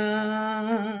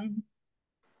religion?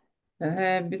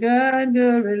 Have you got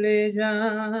good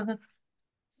religion?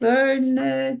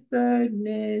 Certainly,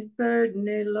 certainly,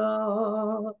 certainly,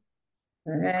 Lord.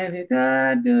 Have you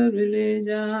got good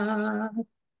religion?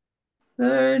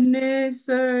 Certainly,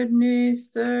 certainly,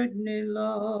 certainly,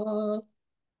 Lord.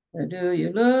 Do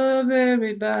you love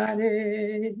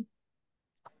everybody?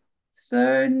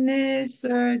 Certainly,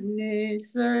 certainly,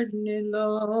 certainly,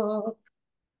 Lord.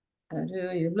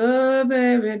 Do you love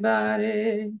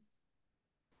everybody?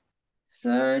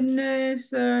 Certainly,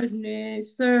 certainly,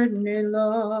 certainly,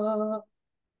 Lord.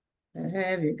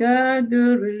 Have you got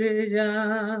good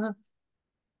religion?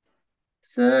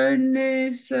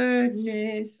 Certainly,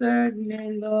 certainly,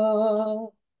 certainly,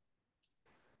 Lord.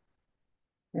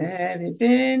 Have you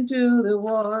been to the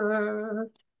water?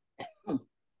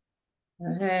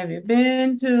 Have you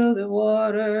been to the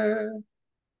water?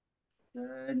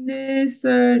 Certainly,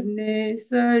 certainly,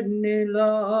 certainly,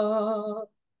 Lord.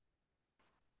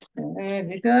 Have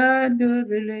you got good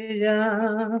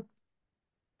religion?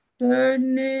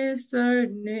 Certainly,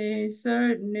 certainly,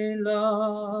 certainly,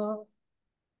 Lord.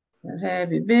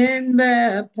 Have you been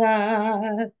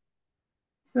baptized?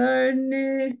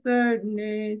 Certainly,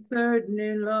 certainly,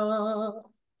 certainly, Lord.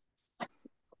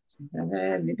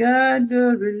 Have you got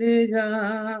good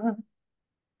religion?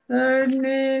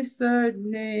 Certainly,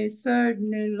 certainly,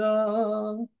 certainly,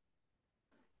 Lord.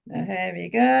 Have you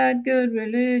got good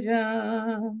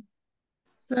religion?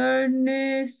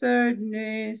 Certainly,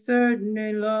 certainly,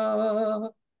 certainly,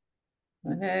 Lord.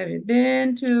 Have you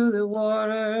been to the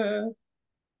water?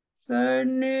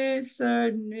 Certainly,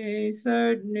 certainly,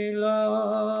 certainly,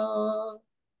 Lord.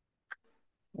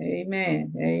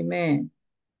 Amen. Amen.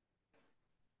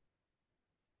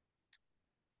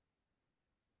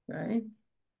 Right?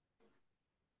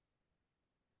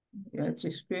 Got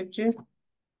your scripture?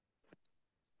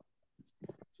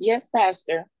 Yes,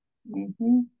 Pastor.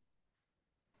 Mm-hmm.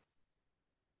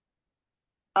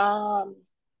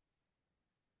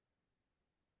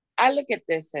 I look at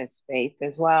this as faith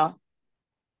as well.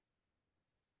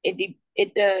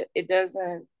 It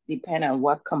doesn't depend on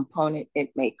what component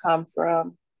it may come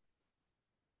from.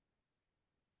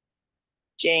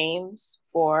 James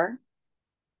 4.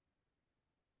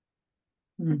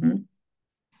 Mm-hmm.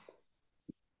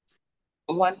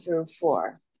 1 through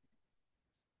 4.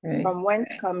 Okay. From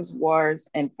whence comes wars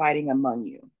and fighting among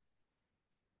you?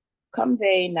 Come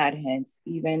they not hence,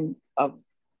 even of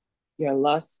your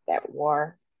lusts that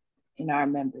war in our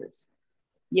members?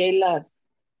 Yea, lust,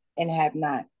 and have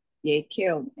not. Yea,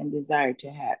 kill, and desire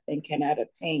to have, and cannot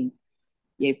obtain.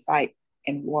 Yea, fight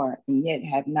and war, and yet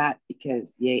have not,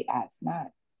 because ye ask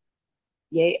not.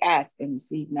 Yea, ask and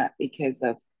receive not, because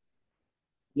of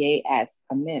ye ask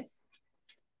amiss,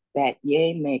 that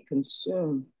ye may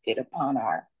consume it upon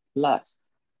our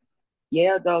lust. Yea,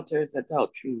 adulterers,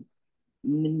 adulteries,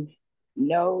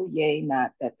 know ye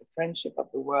not that the friendship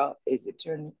of the world is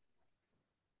eternal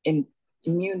in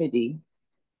immunity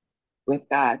with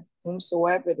God?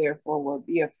 Whomsoever therefore will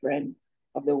be a friend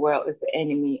of the world is the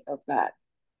enemy of God.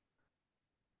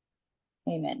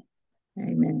 Amen.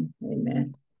 Amen.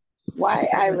 Amen. Why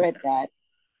I read that?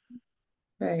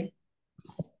 Okay.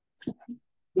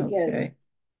 Because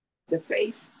the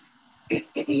faith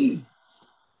in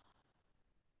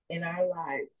our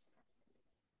lives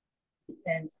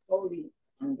depends wholly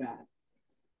on God,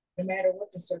 no matter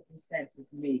what the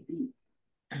circumstances may be.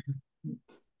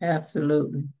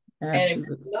 Absolutely.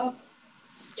 Absolutely.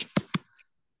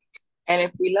 And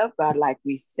if we love God like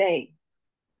we say,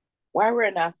 why we're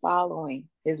not following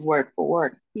his word for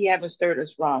word? He haven't stirred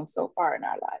us wrong so far in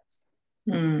our lives.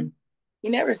 He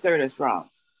never stirred us wrong.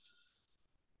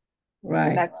 Right.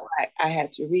 And that's why I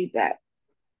had to read that.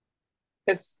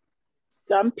 Because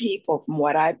some people, from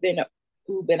what I've been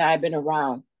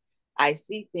around, I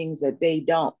see things that they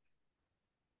don't.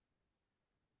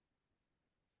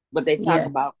 but they talk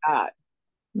about God.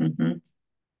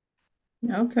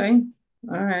 Mm-hmm. Okay.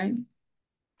 All right.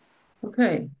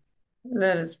 Okay.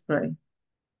 Let us pray.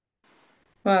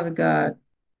 Father God,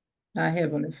 our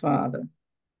Heavenly Father,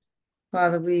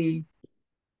 Father, we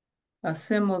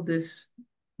assembled this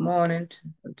morning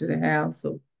to the house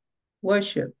of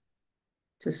worship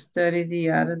to study thee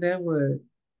out of their word,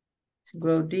 to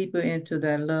grow deeper into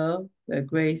their love, their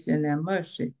grace, and their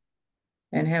mercy,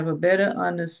 and have a better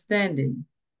understanding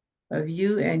of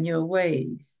you and your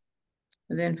ways.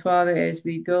 And then, Father, as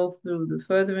we go through the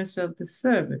furtherance of the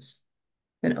service,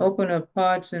 then open up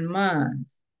hearts and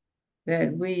minds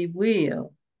that we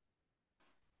will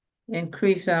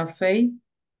increase our faith,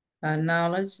 our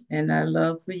knowledge, and our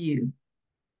love for you.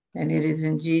 And it is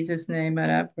in Jesus' name that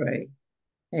I pray.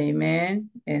 Amen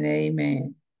and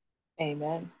amen.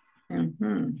 Amen.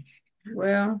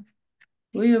 Well,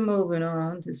 we are moving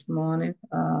on this morning.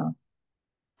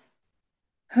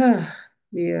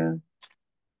 The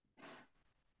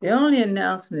only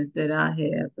announcement that I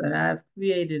have, and I've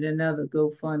created another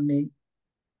GoFundMe,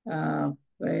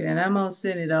 and I'm gonna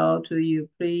send it all to you.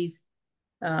 Please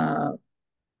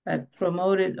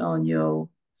promote it on your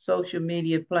social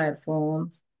media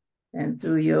platforms and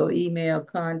through your email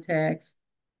contacts.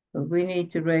 But we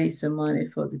need to raise some money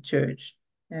for the church,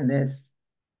 and that's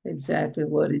exactly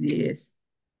what it is.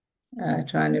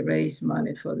 Trying to raise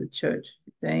money for the church.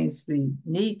 Things we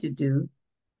need to do,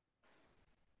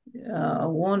 or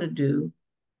want to do,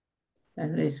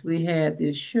 unless we have the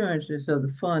assurances of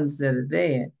the funds that are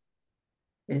there,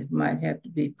 it might have to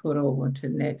be put over to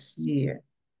next year.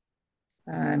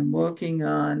 I'm working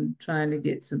on trying to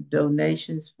get some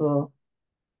donations for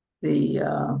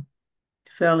the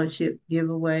fellowship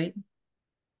giveaway.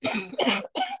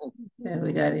 And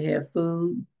we got to have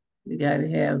food. We got to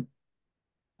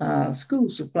have school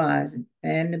supplies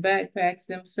and the backpacks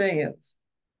themselves.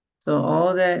 So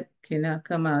all that cannot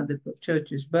come out of the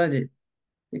church's budget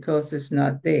because it's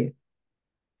not there.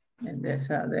 And that's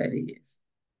how that is.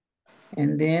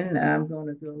 And then I'm going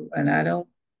to go, and I don't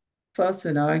fuss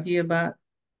and argue about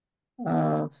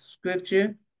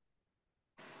scripture.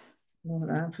 Well,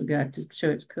 I forgot the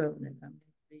church covenant. I'm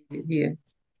going to read it here.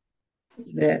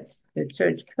 That the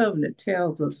church covenant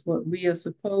tells us what we are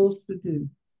supposed to do.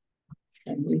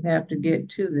 And we have to get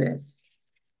to this.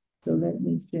 So let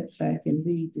me step back and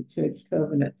read the church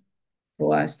covenant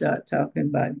before I start talking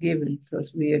about giving,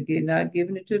 because we are not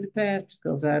giving it to the pastor,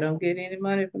 because I don't get any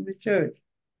money from the church.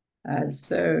 I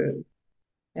serve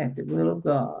at the will of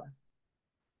God.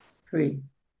 Free.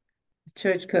 The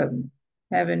church covenant.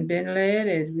 Having been led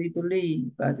as we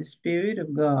believe by the Spirit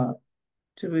of God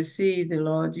to receive the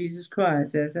Lord Jesus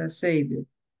Christ as our Savior,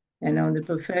 and on the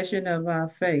profession of our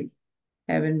faith,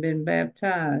 having been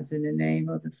baptized in the name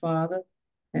of the Father,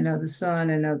 and of the Son,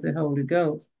 and of the Holy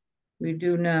Ghost, we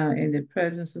do now in the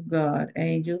presence of God,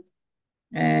 angels,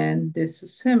 and this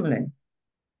assembly,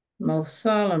 most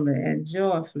solemnly and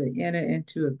joyfully enter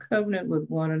into a covenant with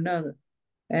one another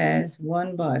as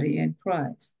one body in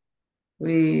Christ.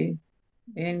 We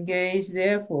engage,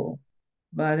 therefore,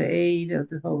 by the aid of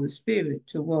the Holy Spirit,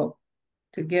 to walk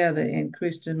together in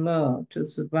Christian love, to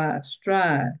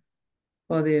strive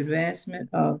for the advancement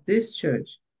of this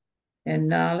church in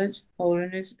knowledge,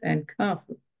 holiness, and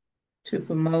comfort, to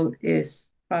promote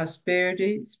its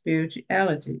prosperity,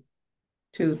 spirituality,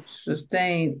 to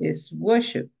sustain its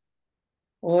worship,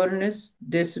 ordinance,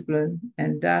 discipline,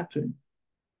 and doctrine,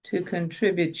 to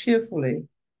contribute cheerfully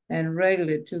and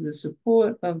regularly to the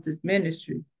support of the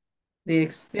ministry, the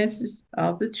expenses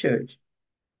of the church,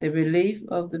 the relief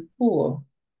of the poor,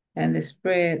 and the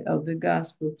spread of the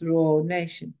gospel through all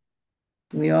nations.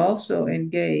 We also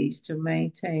engage to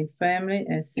maintain family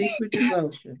and secret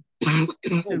devotion,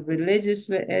 to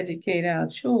religiously educate our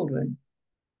children,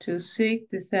 to seek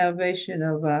the salvation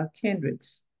of our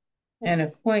kindreds and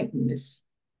acquaintances,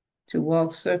 to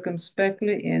walk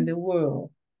circumspectly in the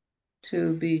world,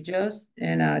 to be just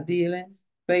in our dealings,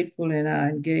 faithful in our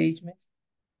engagements,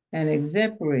 and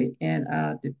exemplary in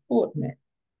our deportment,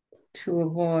 to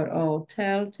avoid all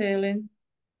tattling,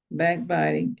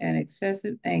 backbiting, and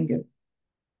excessive anger,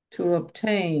 to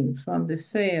obtain from the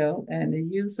sale and the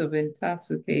use of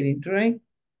intoxicating drink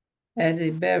as a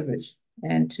beverage,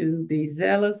 and to be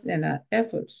zealous in our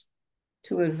efforts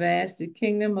to advance the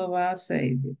kingdom of our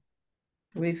Savior.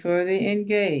 We further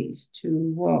engage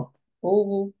to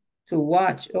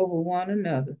watch over one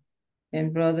another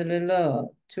in brotherly love,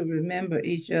 to remember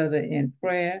each other in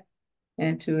prayer,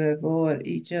 and to avoid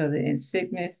each other in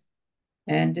sickness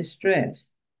and distress,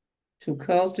 to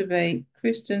cultivate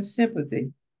Christian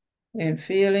sympathy in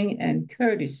feeling and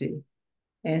courtesy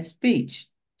and speech,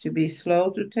 to be slow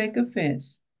to take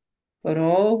offense, but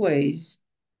always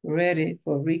ready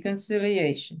for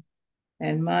reconciliation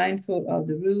and mindful of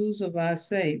the rules of our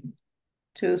Savior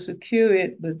to secure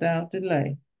it without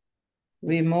delay.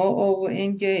 We moreover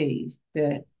engage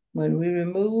that when we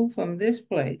remove from this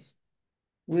place,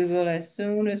 we will as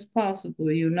soon as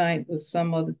possible unite with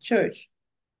some other church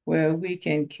where we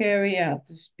can carry out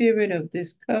the spirit of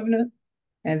this covenant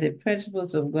and the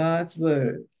principles of God's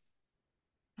word.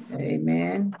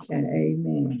 Amen and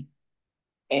amen.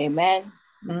 Amen.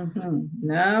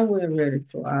 Now we're ready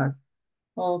for our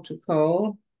altar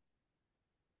call.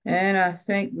 And I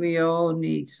think we all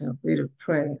need some bit of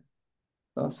prayer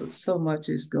because so much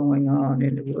is going on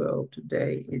in the world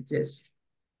today. It's just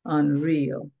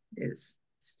unreal. It's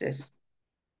just,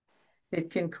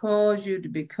 it can cause you to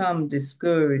become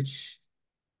discouraged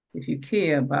if you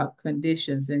care about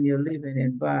conditions in your living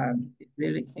environment. It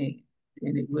really can,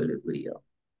 and it really will.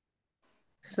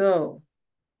 So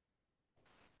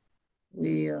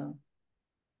we are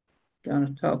going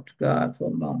to talk to God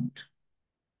for a moment.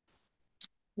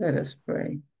 Let us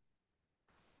pray.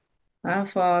 Our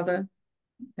Father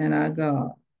and our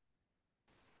God,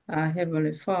 our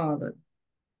Heavenly Father,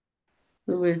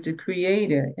 who is the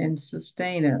creator and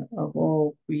sustainer of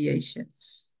all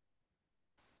creations.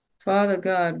 Father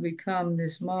God, we come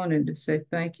this morning to say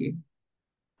thank you.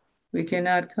 We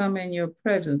cannot come in your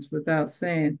presence without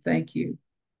saying thank you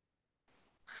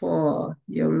for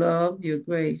your love, your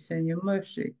grace, and your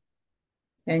mercy.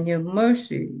 And your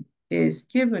mercy is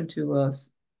given to us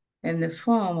in the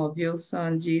form of your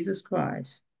Son, Jesus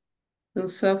Christ, who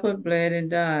suffered, bled, and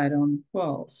died on the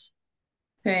cross,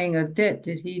 paying a debt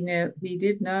that he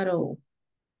did not owe.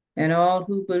 And all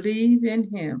who believe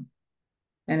in him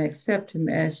and accept him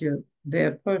as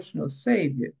their personal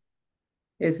Savior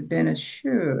has been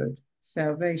assured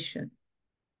salvation.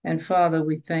 And Father,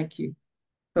 we thank you,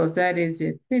 because that is the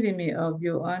epitome of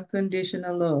your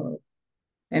unconditional love.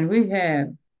 And we have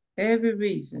every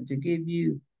reason to give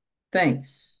you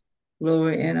thanks,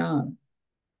 glory, and honor.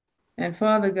 And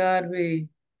Father God, we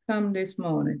come this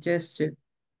morning just to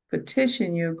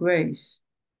petition your grace,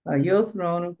 your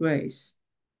throne of grace,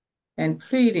 and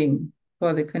pleading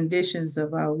for the conditions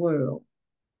of our world,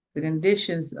 the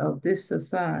conditions of this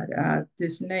society,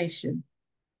 this nation.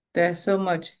 There's so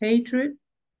much hatred,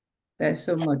 there's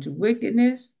so much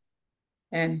wickedness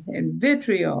and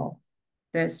vitriol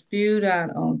that's spewed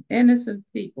out on innocent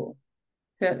people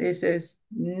that it says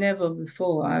never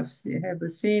before I've ever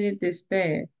seen it this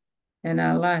bad in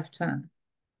our lifetime.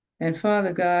 And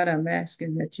Father God, I'm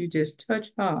asking that you just touch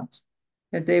hearts,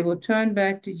 that they will turn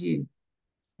back to you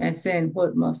and saying,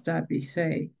 what must I be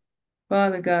saved?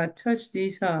 Father God, touch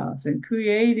these hearts and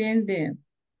create in them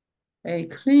a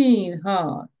clean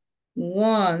heart,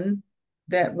 one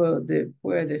that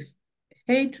where the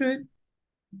hatred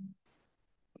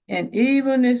and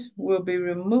evilness will be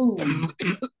removed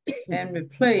and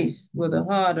replaced with a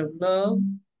heart of love,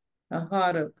 a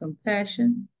heart of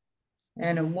compassion,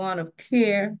 and a one of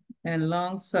care and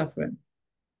long suffering.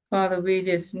 Father, we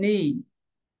just need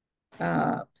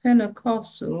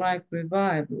Pentecostal-like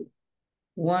revival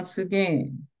once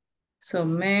again. So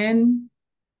man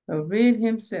will rid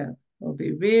himself, or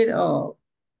be rid of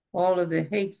all of the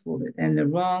hateful and the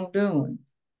wrongdoing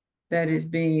that is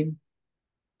being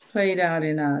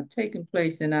taking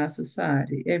place in our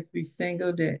society every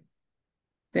single day.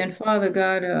 Then Father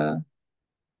God,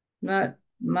 not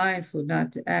mindful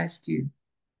not to ask you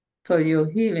for your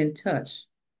healing touch.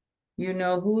 You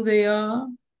know who they are,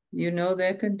 you know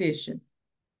their condition.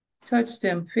 Touch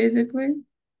them physically,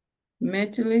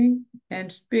 mentally,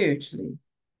 and spiritually,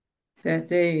 that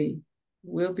they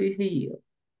will be healed.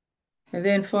 And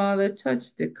then, Father,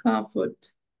 touch the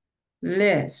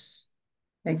comfortless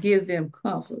and give them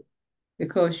comfort,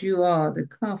 because you are the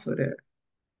comforter.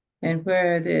 And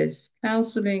where there's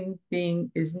counseling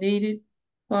is needed,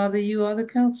 Father, you are the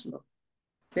counselor.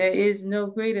 There is no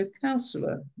greater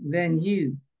counselor than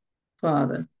you,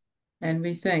 Father, and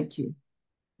we thank you.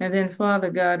 And then, Father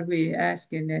God, we're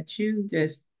asking that you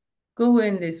just go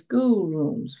in the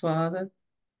schoolrooms, Father.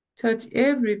 Touch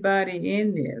everybody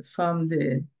in there, from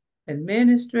the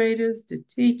administrators, the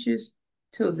teachers,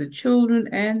 to the children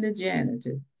and the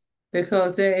janitor,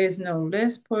 because there is no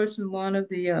less person one of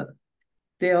the other.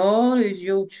 They all is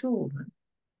your children,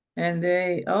 and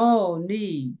they all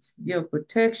need your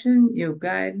protection, your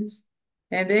guidance,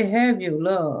 and they have your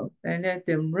love, and let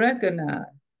them recognize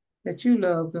that you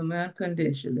love them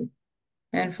unconditionally.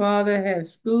 And Father,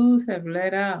 schools have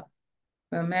let out.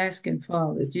 I'm asking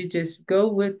fathers, you just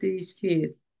go with these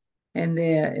kids and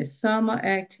their summer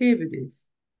activities.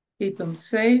 Keep them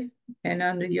safe and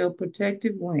under your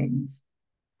protective wings.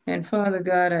 And Father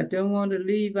God, I don't want to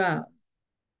leave out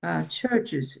our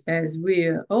churches as we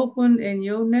are open in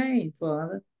your name,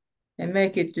 Father, and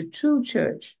make it the true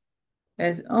church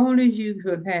as only you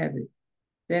could have it.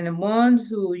 Then the ones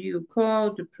who you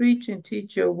called to preach and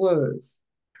teach your word,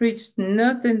 preach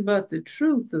nothing but the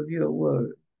truth of your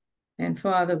word. And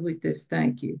Father, we just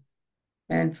thank you.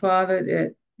 And Father,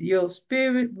 that your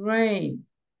spirit reign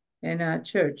in our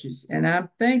churches. And I'm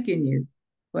thanking you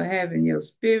for having your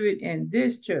spirit in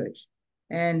this church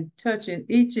and touching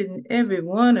each and every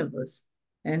one of us,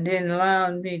 and then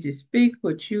allowing me to speak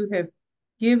what you have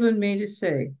given me to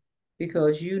say,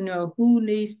 because you know who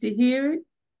needs to hear it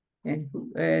and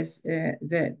who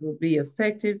that will be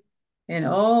effective in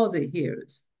all the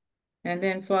hearers. And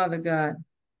then, Father God,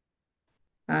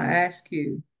 I ask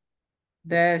you,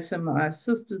 there's some of our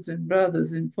sisters and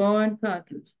brothers in foreign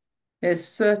countries is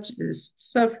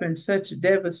suffering such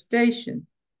devastation.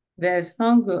 There's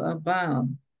hunger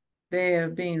abound. They are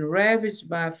being ravaged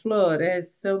by flood,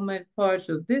 as so many parts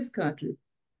of this country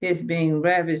is being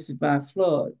ravaged by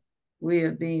flood. We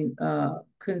are being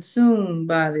consumed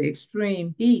by the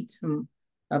extreme heat from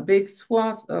a big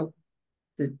swath of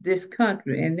this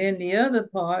country, and then the other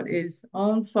part is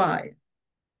on fire.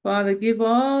 Father, give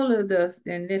all of us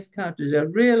in this country the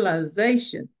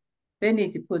realization they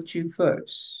need to put you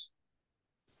first,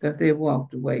 that they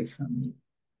walked away from you.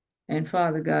 And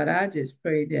Father God, I just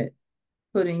pray that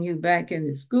putting you back in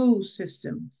the school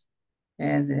systems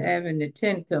and having the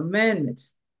 10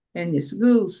 Commandments in the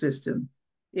school system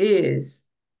is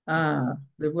the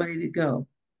way to go.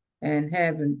 And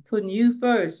having putting you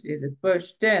first is the first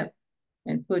step,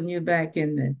 and putting you back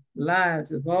in the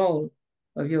lives of all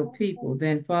of your people.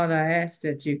 Then, Father, I ask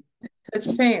that you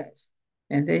touch parents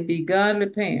and they be godly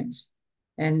parents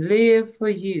and live for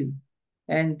you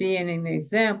and being an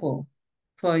example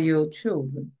for your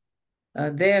children,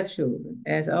 their children,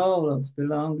 as all of us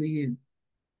belong to you.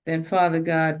 Then, Father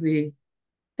God, we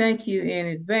thank you in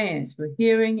advance for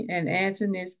hearing and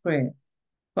answering this prayer.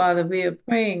 Father, we are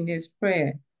praying this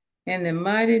prayer in the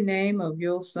mighty name of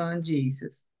your Son,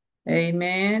 Jesus.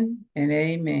 Amen and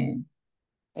amen.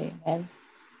 Amen.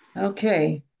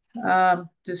 Okay.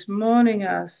 This morning,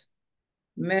 our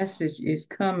message is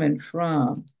coming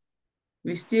from,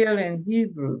 we're still in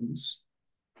Hebrews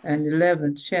and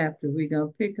 11th chapter. We're going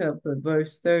to pick up at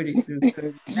verse 30 through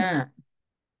 39.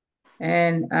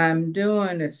 And I'm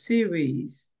doing a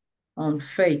series on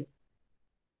faith.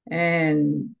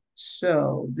 And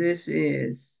so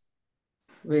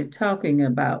we're talking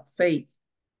about faith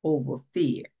over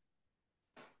fear.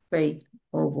 Faith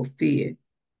over fear.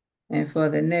 And for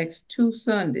the next 2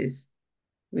 Sundays,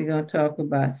 we're going to talk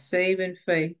about saving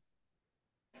faith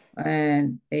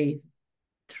and a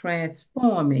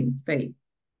transforming faith.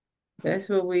 That's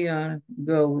where we're going to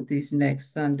go with these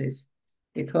next Sundays,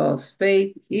 because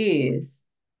faith is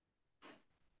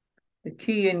the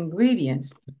key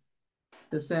ingredients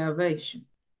to salvation.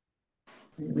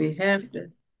 And we have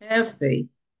to have faith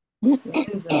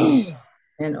in God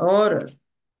in order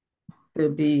to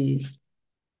be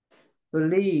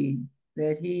believe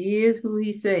that he is who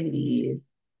he said he is,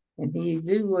 and he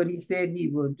do what he said he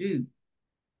will do.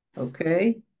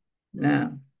 Okay?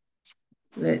 Now,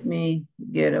 let me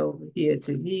get over here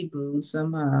to Hebrews.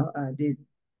 Somehow I didn't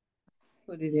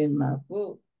put it in my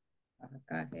book.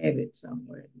 I have it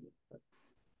somewhere.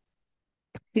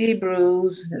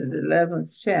 Hebrews, the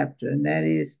 11th chapter, and that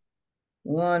is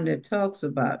one that talks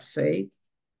about faith.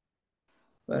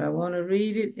 But I want to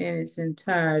read it in its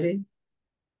entirety.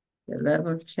 The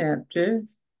 11th chapter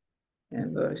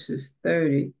and verses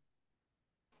 30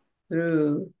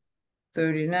 through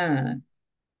 39.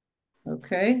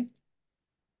 Okay?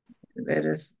 Let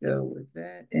us go with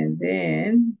that. And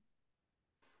then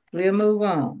we'll move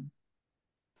on.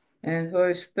 And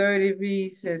verse 30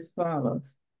 reads as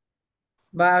follows.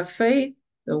 By faith,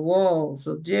 the walls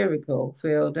of Jericho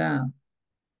fell down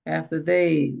after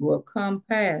they were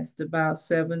compassed about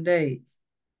 7 days.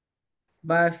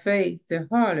 By faith, the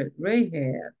harlot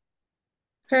Rahab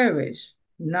perished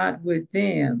not with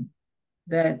them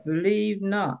that believed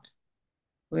not,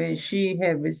 when she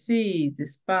had received the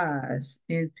spies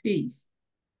in peace.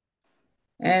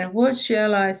 And what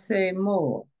shall I say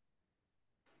more?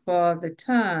 For the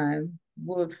time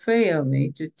would fail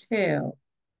me to tell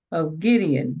of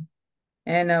Gideon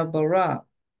and of Barak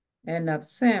and of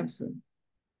Samson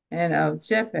and of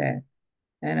Jephthah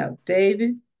and of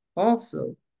David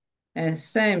also and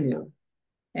Samuel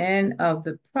and of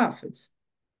the prophets,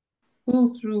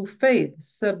 who through faith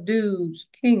subdued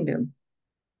kingdom,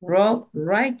 wrought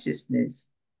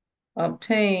righteousness,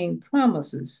 obtained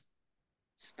promises,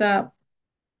 stopped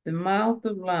the mouth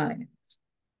of lions,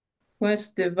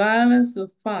 quenched the violence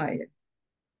of fire,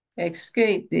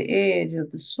 escaped the edge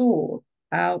of the sword,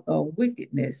 out of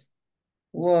wickedness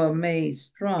were made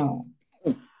strong,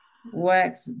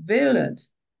 waxed valiant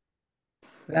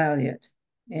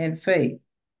in faith,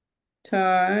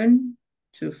 turned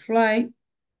to flight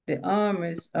the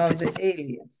armies of the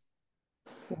aliens.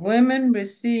 Women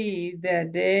received their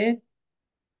dead,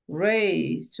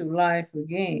 raised to life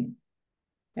again,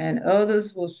 and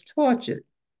others was tortured,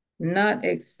 not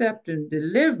accepting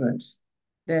deliverance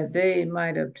that they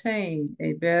might obtain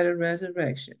a better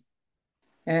resurrection.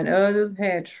 And others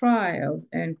had trials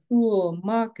and cruel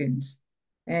mockings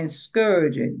and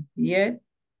scourging, yet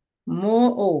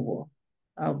moreover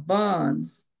of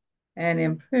bonds and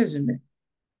imprisonment.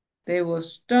 They were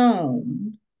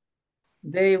stoned,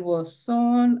 they were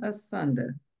sawn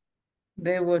asunder,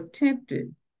 they were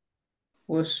tempted,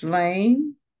 were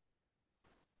slain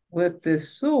with the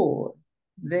sword.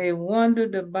 They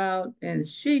wandered about in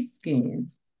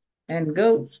sheepskins and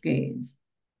goatskins,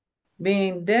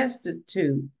 being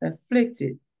destitute,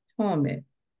 afflicted, torment,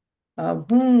 of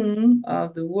whom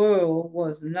of the world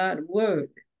was not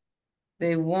worthy.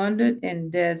 They wandered in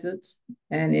deserts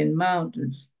and in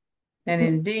mountains, and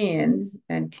in dens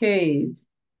and caves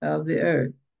of the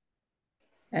earth.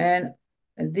 And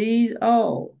these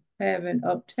all, having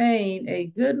obtained a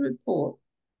good report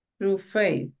through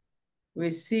faith,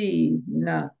 received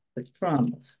not the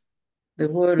promise. The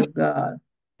word of God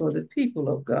for the people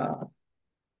of God.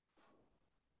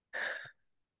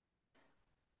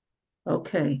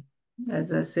 Okay,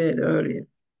 as I said earlier,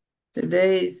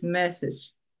 today's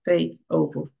message, faith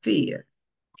over fear,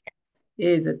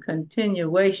 is a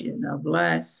continuation of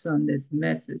last Sunday's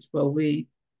message where we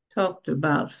talked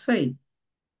about faith.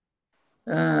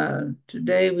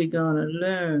 Today we're going to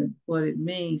learn what it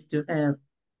means to have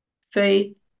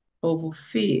faith over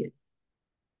fear.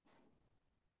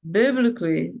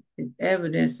 Biblically, it's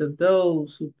evidence of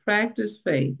those who practice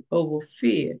faith over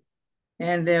fear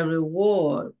and their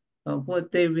reward of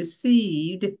what they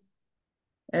received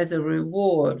as a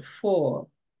reward for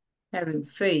having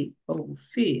faith over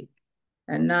fear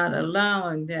and not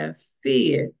allowing that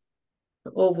fear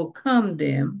to overcome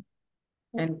them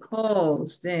and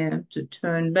cause them to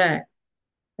turn back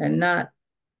and not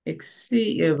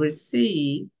receive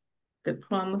the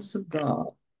promise of God.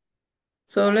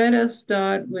 So let us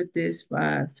start with this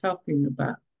by talking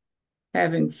about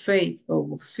having faith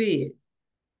over fear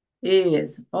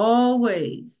is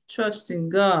always trusting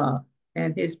God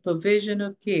and his provision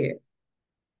of care.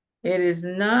 It is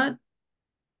not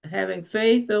having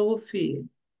faith over fear,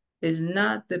 is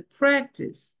not the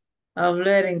practice of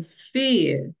letting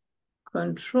fear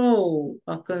control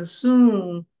or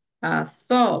consume our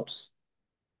thoughts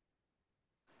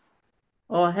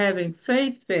or having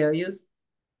faith failures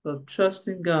of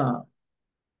trusting God.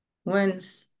 When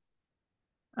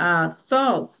our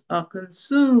thoughts are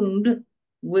consumed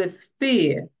with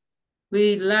fear,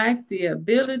 we lack the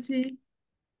ability,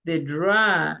 the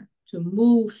drive to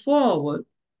move forward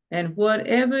and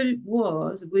whatever it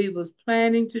was we was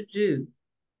planning to do,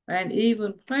 and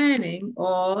even planning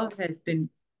or has been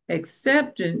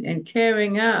accepting and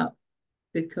carrying out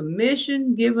the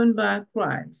commission given by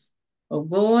Christ of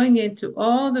going into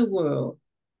all the world,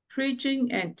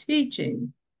 preaching and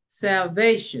teaching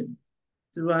salvation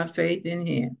through our faith in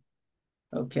him.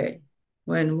 Okay.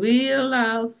 When we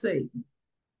allow Satan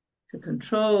to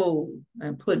control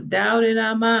and put doubt in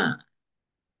our mind,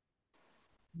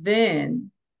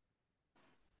 then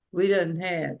we don't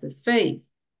have the faith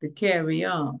to carry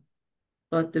on.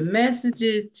 But the message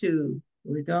is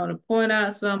we're going to point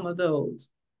out some of those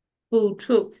who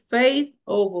took faith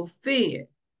over fear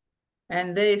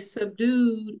and they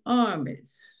subdued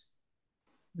armies.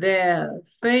 Their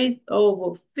faith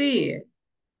over fear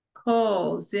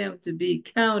caused them to be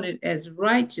counted as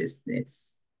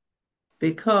righteousness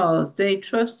because they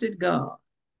trusted God.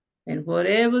 And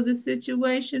whatever the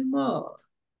situation was,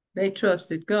 they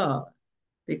trusted God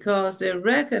because they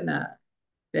recognized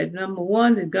that number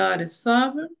one, that God is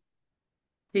sovereign.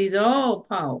 He's all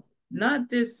powerful, not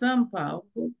just some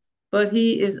powerful, but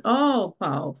he is all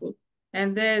powerful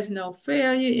and there's no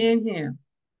failure in him.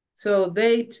 So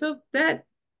they took the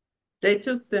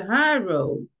high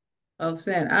road of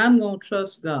saying, I'm going to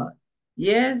trust God.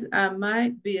 Yes, I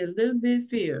might be a little bit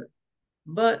feared,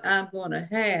 but I'm going to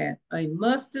have a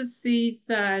mustard seed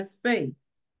size faith,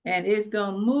 and it's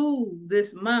going to move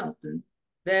this mountain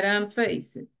that I'm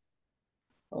facing.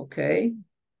 Okay?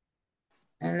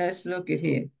 And let's look at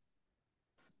here.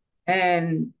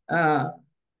 And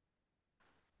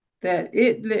let's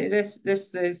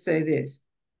say this.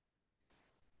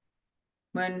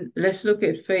 Let's look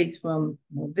at faith from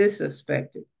this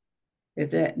perspective.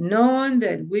 that knowing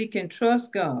that we can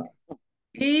trust God,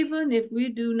 even if we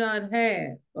do not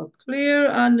have a clear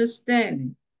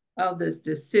understanding of the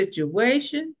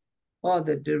situation or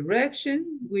the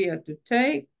direction we are to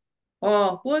take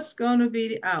or what's going to be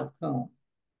the outcome.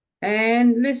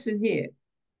 And listen here,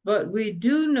 but we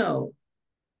do know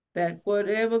that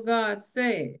whatever God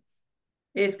says,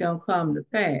 it's going to come to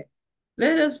pass.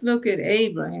 Let us look at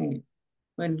Abraham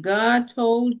when God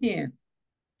told him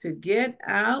to get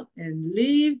out and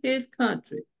leave his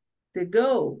country to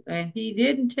go. And he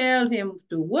didn't tell him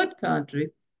to what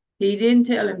country. He didn't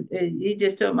tell him, he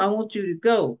just told him, I want you to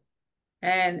go.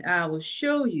 And I will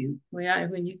show you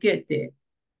when you get there.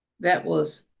 That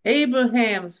was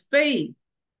Abraham's faith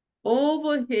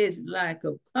over his lack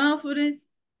of confidence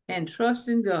and trust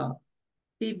in God.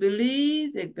 He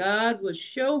believed that God would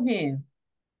show him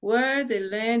where the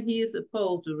land he is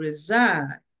supposed to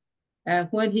reside and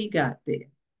when he got there.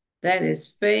 That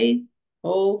is faith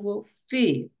over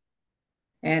fear.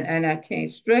 And I can't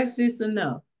stress this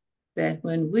enough, that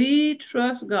when we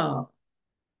trust God,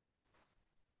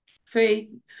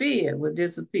 fear will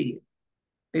disappear,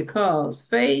 because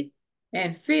faith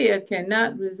and fear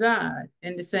cannot reside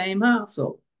in the same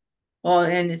household or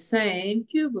in the same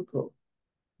cubicle.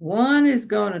 One is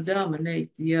going to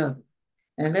dominate the other.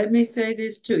 And let me say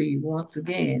this to you once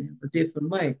again in a different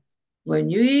way. When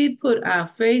you put our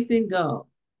faith in God,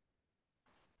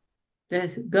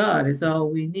 that's God is all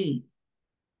we need.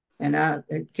 And I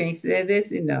can't say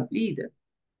this enough either,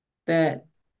 that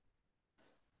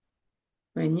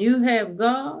when you have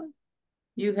God,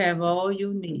 you have all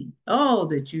you need, all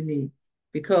that you need,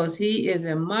 because he is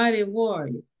a mighty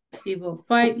warrior. He will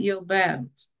fight your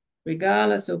battles,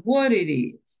 regardless of what it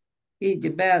is. The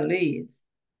battle is.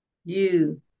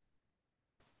 You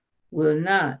will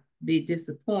not be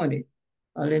disappointed.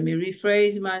 Or let me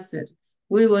rephrase myself.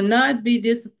 We will not be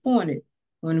disappointed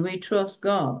when we trust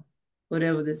God,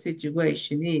 whatever the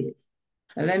situation is.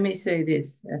 And let me say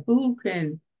this. Who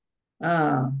can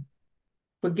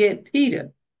forget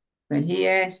Peter when he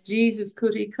asked Jesus,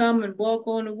 could he come and walk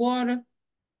on the water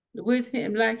with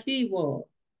him like he was?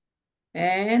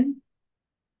 And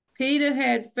Peter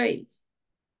had faith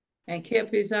and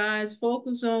kept his eyes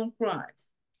focused on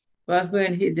Christ. But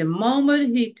the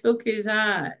moment he took his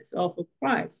eyes off of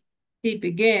Christ, he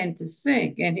began to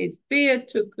sink, and his fear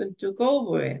took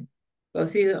over him.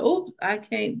 Because he said, oops, I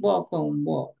can't walk on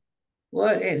water.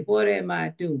 What am I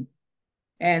doing?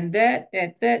 And that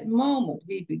at that moment,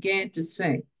 he began to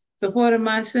sink. So what am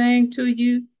I saying to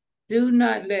you? Do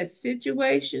not let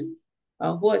situations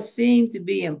or what seem to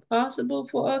be impossible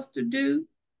for us to do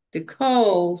to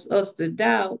cause us to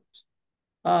doubt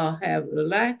or have a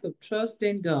lack of trust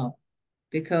in God.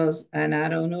 Because, and I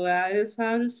don't know how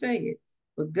to say it,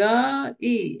 but God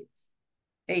is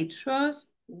a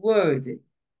trustworthy,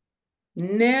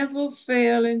 never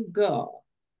failing God.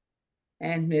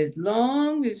 And as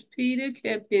long as Peter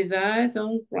kept his eyes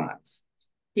on Christ,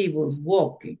 he was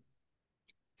walking.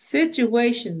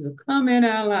 Situations will come in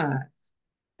our lives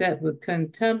that would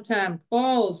sometimes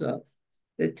cause us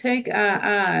to take our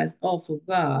eyes off of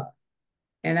God.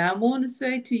 And I want to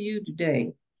say to you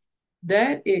today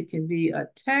that it can be a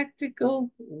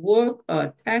tactical work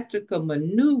or tactical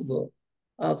maneuver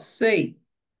of Satan.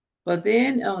 But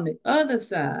then on the other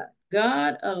side,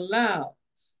 God allows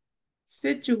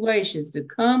situations to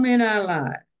come in our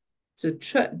lives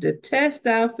to test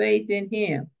our faith in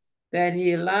him, that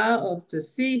he allow us to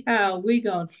see how we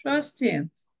going to trust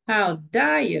him, how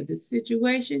dire the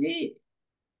situation is.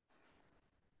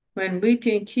 When we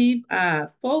can keep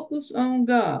our focus on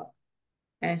God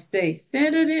and stay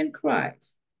centered in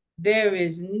Christ, there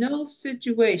is no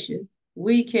situation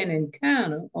we can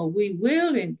encounter or we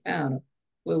will encounter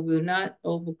where we'll not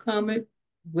overcome it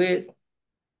with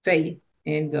faith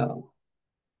in God.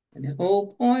 And the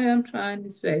whole point I'm trying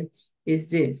to say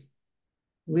is this: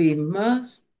 we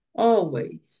must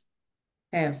always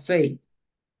have faith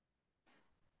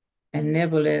and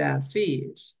never let our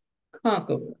fears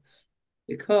conquer us,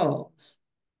 because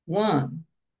one,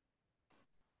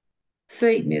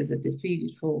 Satan is a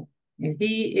defeated foe, and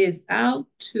he is out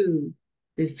to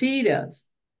defeat us.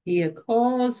 He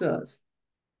calls us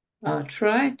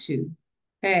try to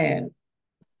have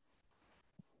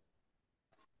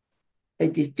a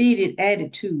defeated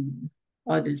attitude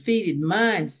or defeated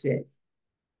mindset,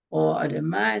 or the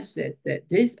mindset that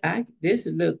this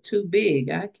look too big,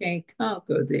 I can't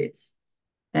conquer this.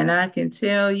 And I can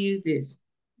tell you this,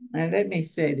 and let me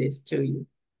say this to you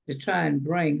to try and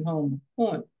bring home a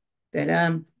point that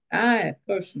I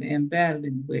personally am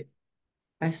battling with.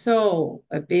 I saw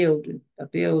a building,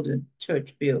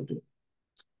 church building.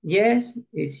 Yes,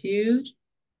 it's huge.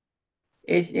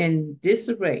 It's in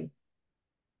disarray,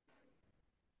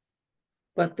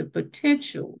 but the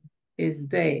potential is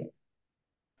there.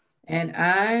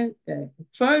 And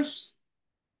first,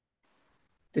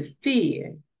 the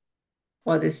fear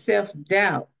or the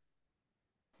self-doubt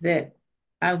that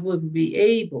I wouldn't be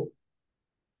able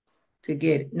to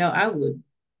get it. No, I wouldn't,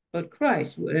 but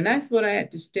Christ would. And that's what I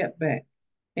had to step back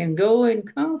and go in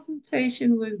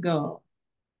consultation with God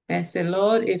and say,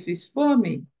 Lord, if it's for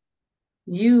me,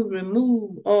 you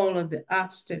remove all of the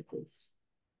obstacles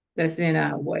that's in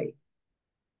our way.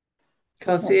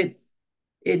 Because it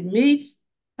meets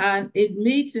and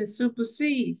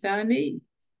supersedes our needs.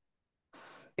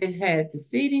 It has the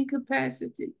seating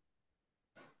capacity.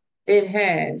 It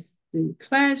has the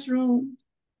classroom,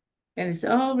 and it's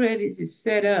already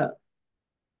set up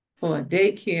for a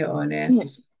daycare or an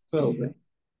after-school program.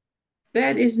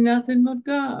 That is nothing but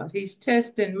God. He's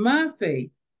testing my faith.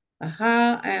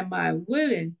 How am I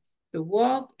willing to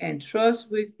walk and trust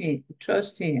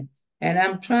him? And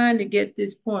I'm trying to get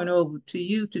this point over to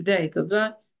you today because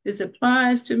this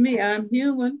applies to me. I'm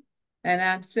human, and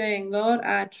I'm saying, Lord,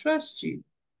 I trust you.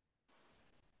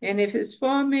 And if it's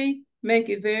for me, make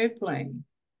it very plain.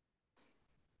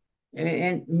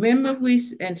 And remember,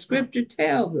 and Scripture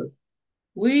tells us,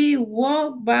 we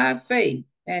walk by faith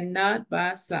and not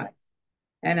by sight.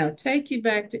 And I'll take you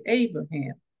back to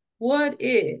Abraham. What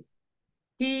if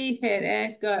he had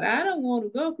asked God, I don't want to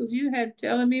go because you have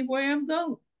telling me where I'm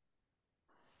going?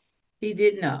 He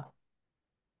did not.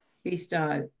 He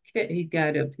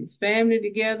got up his family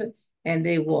together and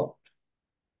they walked.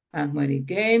 And when he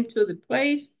came to the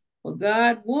place where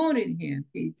God wanted him,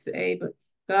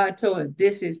 God told him,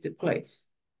 this is the place.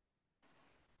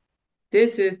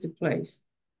 This is the place.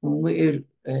 When we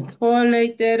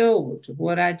correlate that over to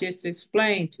what I just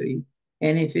explained to you,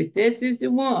 and if this is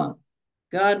the one,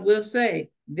 God will say,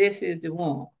 this is the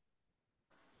one.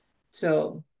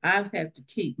 So I have to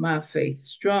keep my faith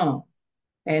strong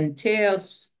and tell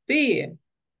fear,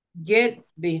 get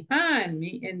behind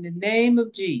me in the name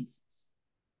of Jesus.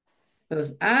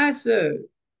 Because I serve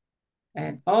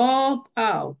an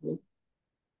all-powerful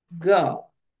God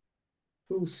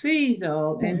who sees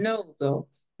all and knows all.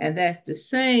 And that's the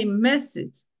same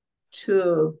message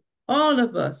to all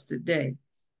of us today.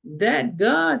 That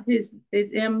God is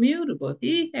immutable.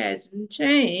 He hasn't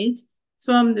changed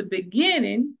from the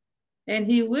beginning, and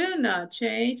he will not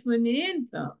change when the end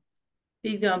comes.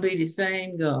 He's going to be the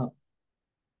same God.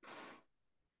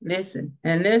 Listen,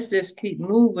 and let's just keep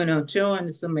moving on,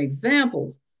 showing some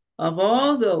examples of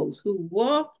all those who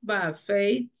walked by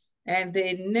faith and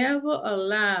they never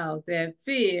allowed their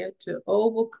fear to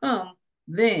overcome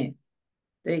them.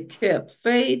 They kept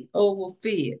faith over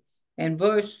fear. And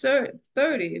verse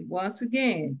 30, once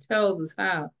again, tells us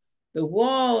how the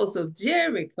walls of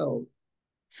Jericho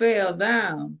fell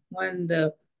down when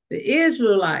the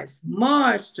Israelites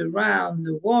marched around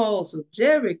the walls of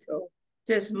Jericho,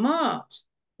 just marched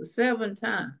for 7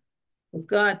 times. Because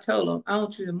God told them, I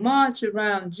want you to march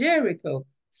around Jericho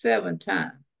 7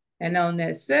 times. And on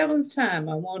that 7th time,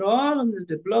 I want all of them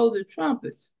to blow the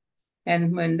trumpets.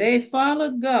 And when they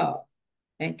followed God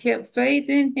and kept faith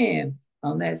in him,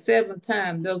 on that 7th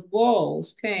time, those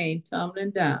walls came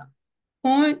tumbling down.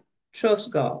 Point,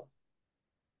 trust God.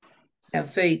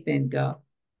 Have faith in God.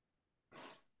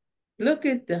 Look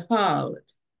at the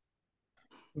harlot,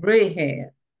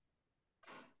 Rahab.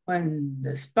 When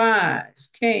the spies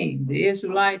came, the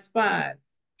Israelite spies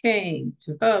came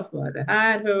to her to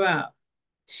hide her out,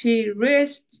 she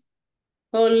risked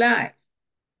her life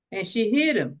and she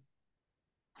hid them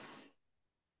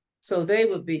so they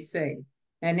would be saved.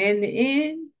 And in the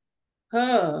end,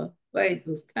 her faith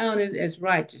was counted as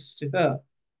righteous to her.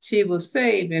 She was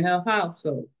saved in her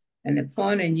household. And the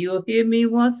point, and you'll hear me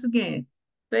once again,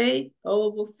 faith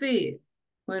over fear.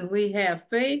 When we have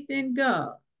faith in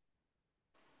God,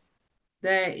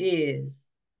 there is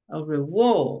a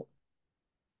reward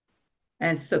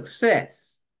and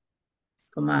success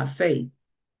from our faith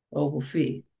over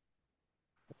fear.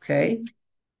 Okay?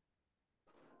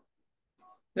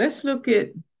 Let's look at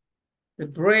the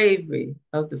bravery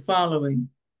of the following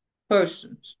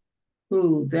persons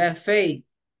who their faith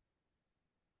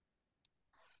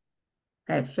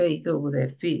had faith over their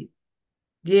fear.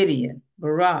 Gideon,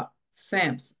 Barak,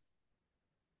 Samson,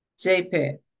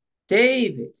 Japheth,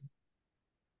 David,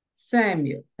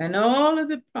 Samuel, and all of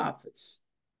the prophets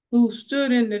who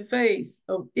stood in the face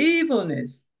of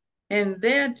evilness in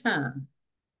their time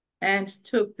and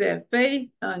took their faith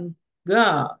on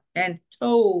God and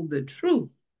told the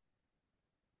truth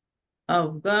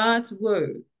of God's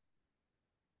word.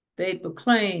 They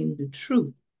proclaimed the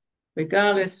truth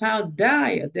regardless how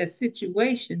dire their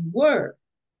situation were,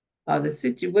 or the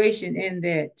situation in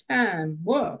their time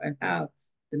were, and how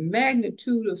the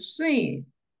magnitude of sin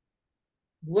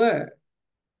were,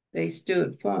 they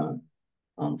stood firm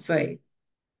on faith.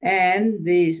 And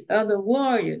these other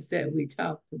warriors that we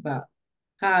talked about,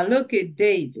 how look at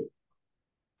David,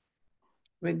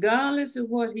 regardless of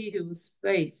what he was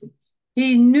facing,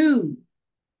 he knew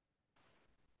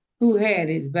who had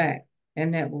his back,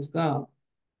 and that was God.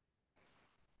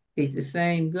 He's the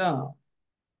same God.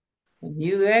 When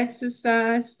you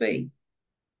exercise faith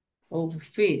over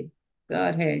fear,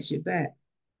 God has your back.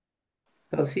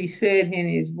 Because he said in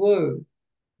his word,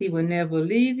 he will never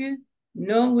leave you,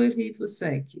 nor will he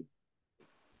forsake you.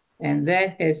 And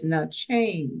that has not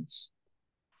changed.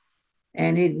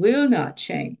 And it will not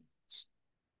change.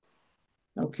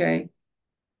 Okay?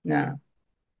 Now,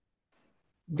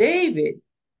 David,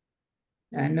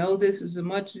 I know this is a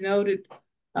much noted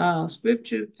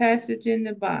scripture passage in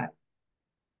the Bible.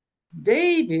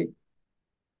 David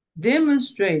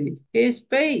demonstrated his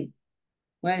faith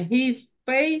when he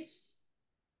faced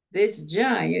this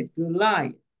giant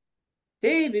Goliath.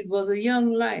 David was a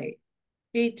young lad.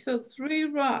 He took 3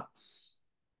 rocks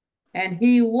and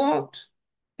he walked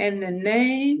in the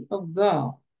name of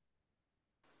God.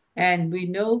 And we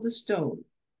know the story.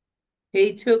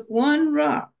 He took 1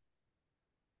 rock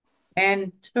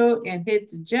and hit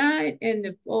the giant in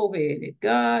the forehead. And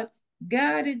God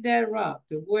guided that rock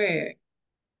to where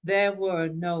there were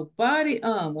no body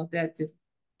armor that the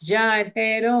giant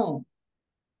had on,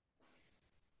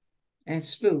 and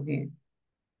slew him.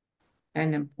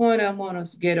 And the point I want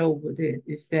us to get over this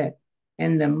is that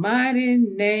in the mighty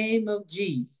name of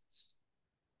Jesus,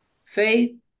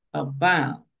 faith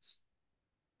abounds.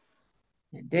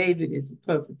 And David is a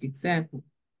perfect example.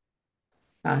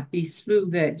 He slew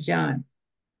that giant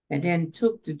and then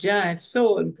took the giant's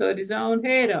sword and cut his own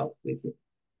head off with it.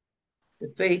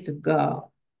 The faith of God.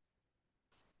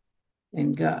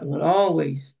 And God will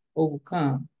always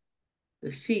overcome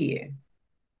the fear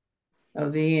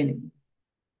of the enemy.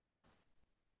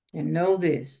 And know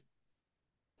this,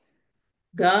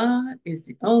 God is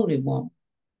the only one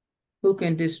who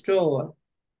can destroy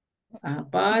our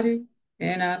body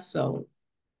and our soul.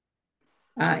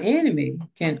 Our enemy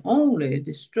can only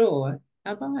destroy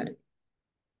our body.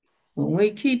 When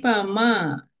we keep our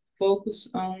mind focused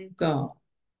on God,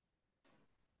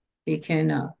 he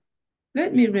cannot.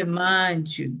 Let me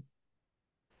remind you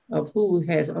of who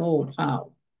has all power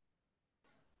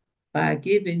by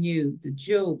giving you the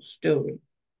Job story,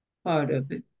 part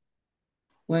of it.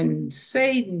 When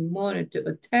Satan wanted to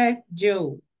attack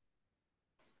Job,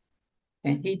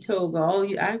 and he told God,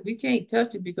 oh, we can't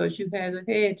touch it because you has a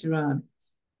hedge around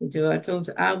it. And I told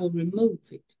him, I will remove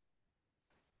it.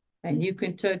 And you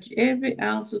can touch every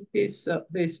ounce of his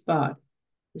body,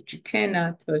 but you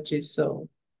cannot touch his soul.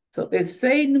 So if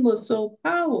Satan was so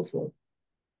powerful,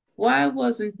 why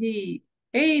wasn't he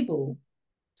able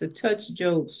to touch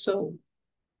Job's soul?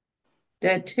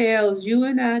 That tells you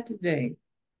and I today,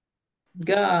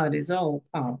 God is all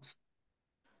powerful.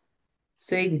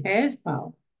 Satan has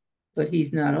power, but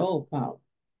he's not all powerful.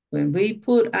 When we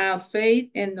put our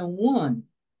faith in the one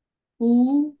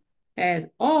who has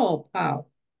all power,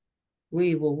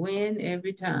 we will win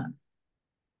every time.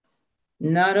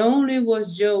 Not only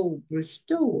was Job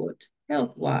restored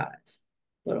health-wise,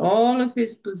 but all of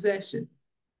his possession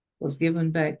was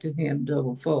given back to him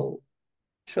double-fold.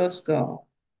 Trust God.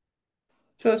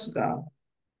 Trust God.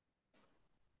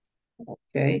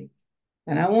 Okay?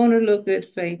 And I want to look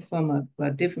at faith from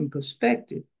a different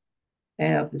perspective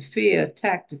and of the fear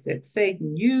tactics that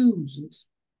Satan uses,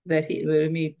 that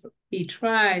he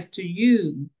tries to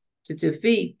use to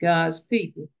defeat God's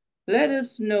people. Let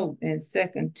us note in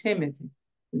 2 Timothy,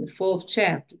 in the 4th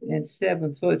chapter, and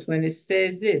 7th verse, when it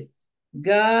says this,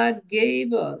 God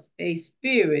gave us a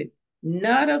spirit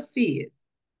not of fear,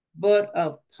 but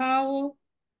of power,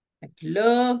 and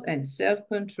love, and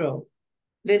self-control.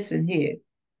 Listen here.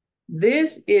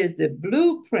 This is the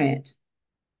blueprint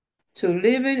to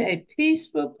living a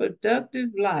peaceful, productive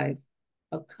life,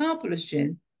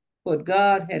 accomplishing what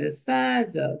God had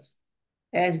assigned us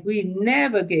as we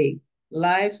navigate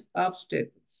life's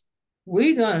obstacles.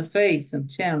 We're going to face some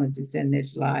challenges in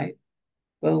this life,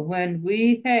 but when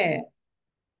we have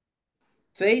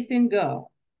faith in God,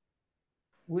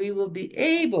 we will be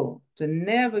able to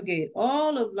navigate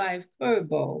all of life's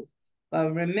curveballs by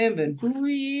remembering who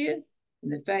he is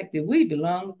and the fact that we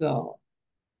belong to God.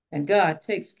 And God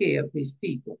takes care of his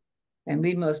people. And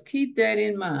we must keep that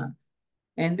in mind.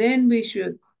 And then we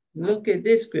should look at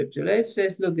this scripture. Let's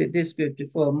just look at this scripture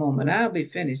for a moment. I'll be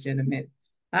finished in a minute.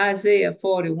 Isaiah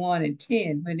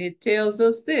 41:10, when it tells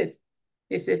us this.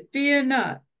 It said, fear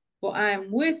not, for I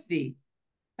am with thee.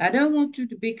 I don't want you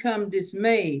to become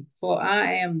dismayed, for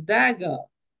I am thy God.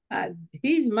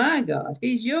 He's my God.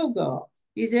 He's your God.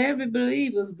 He's every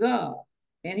believer's God.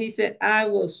 And he said, I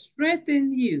will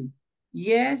strengthen you.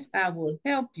 Yes, I will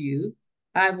help you.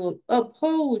 I will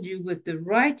uphold you with the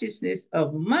righteousness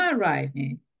of my right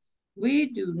hand. We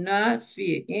do not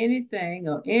fear anything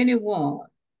or anyone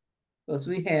because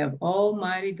we have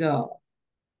Almighty God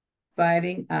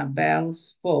fighting our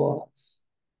battles for us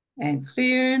and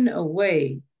clearing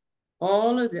away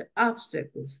all of the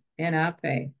obstacles in our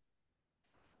path.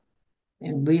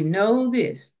 And we know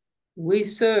this. We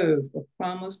serve a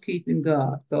promise-keeping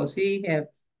God because he has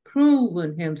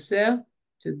proven himself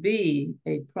to be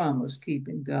a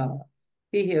promise-keeping God.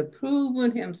 He has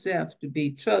proven himself to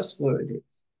be trustworthy.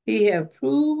 He has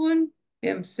proven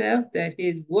himself that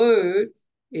his word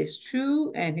is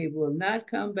true and he will not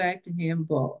come back to him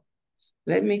void.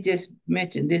 Let me just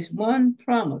mention this one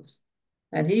promise,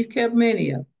 and he kept many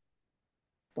of them,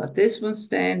 but this one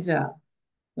stands out.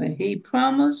 When he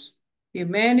promised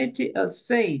humanity a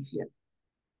savior,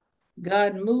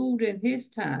 God moved in his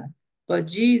time, but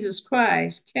Jesus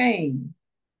Christ came,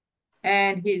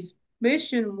 and his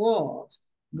mission was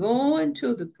going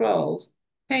to the cross,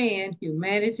 paying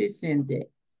humanity's sin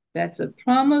debt. That's a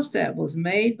promise that was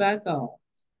made by God.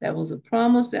 That was a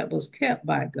promise that was kept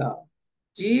by God.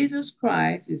 Jesus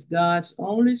Christ is God's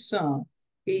only Son.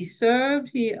 He served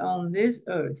here on this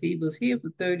earth. He was here for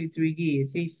 33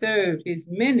 years. He served, his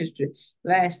ministry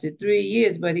lasted 3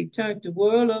 years, but he turned the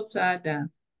world upside down.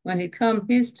 When it come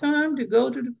his time to go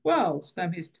to the cross,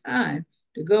 come his time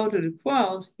to go to the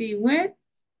cross, he went,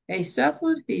 he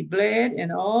suffered, he bled,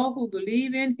 and all who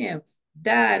believe in him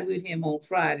died with him on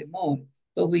Friday morning.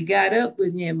 But we got up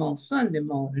with him on Sunday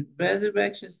morning,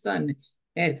 Resurrection Sunday,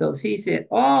 and because he said,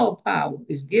 all power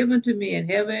is given to me in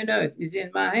heaven and earth is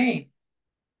in my hand.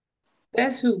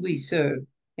 That's who we serve.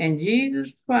 And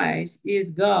Jesus Christ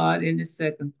is God in the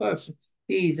second person.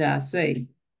 He's our Savior.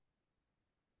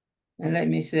 And let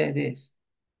me say this.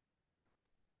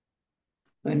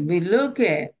 When we look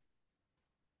at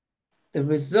the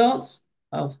results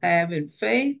of having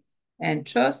faith and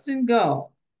trust in God,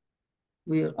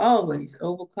 we'll always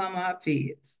overcome our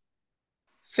fears.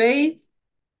 Faith,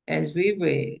 as we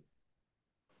read,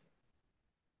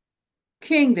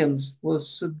 kingdoms were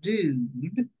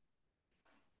subdued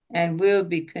and will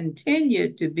be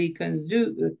continued to be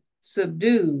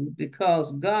subdued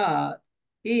because God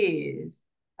is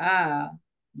our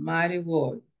mighty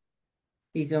warrior.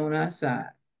 He's on our side.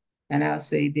 And I'll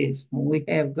say this, when we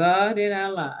have God in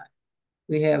our life,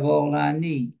 we have all our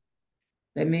need.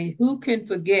 Who can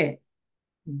forget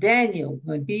Daniel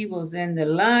when he was in the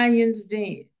lion's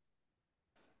den?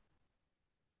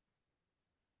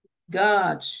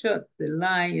 God shut the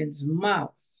lion's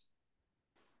mouth,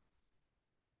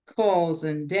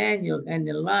 causing Daniel and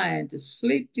the lion to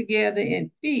sleep together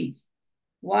in peace.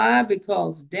 Why?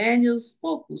 Because Daniel's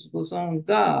focus was on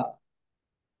God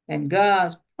and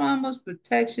God's promise,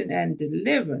 protection, and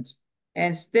deliverance.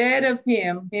 Instead of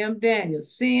him, Daniel,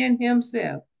 seeing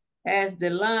himself as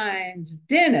the lion's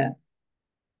dinner,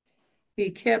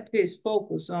 he kept his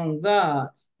focus on God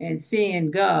and seeing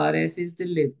God as his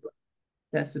deliverer.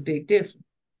 That's a big difference.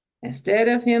 Instead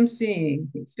of him seeing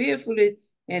fearfully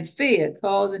and fear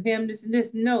causing him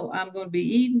this, no, I'm going to be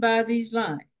eaten by these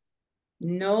lions.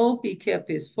 No, he kept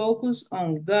his focus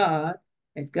on God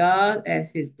and God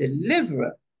as his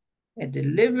deliverer and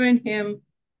delivering him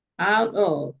out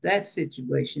of that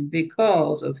situation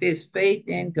because of his faith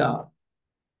in God.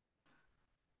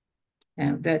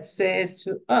 And that says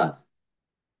to us,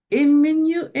 even when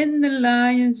you're in the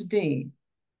lion's den,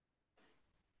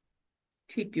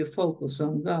 keep your focus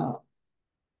on God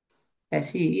as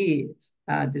he is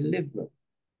our deliverer.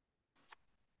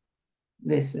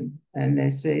 Listen, and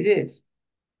let's say this,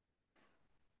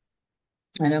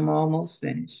 and I'm almost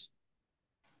finished.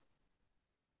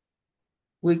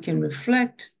 We can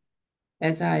reflect,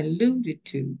 as I alluded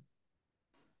to,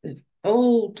 the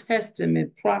Old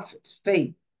Testament prophets'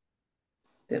 faith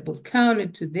that was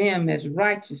counted to them as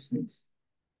righteousness.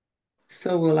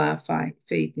 So will our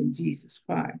faith in Jesus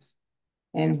Christ.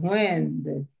 And when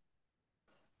the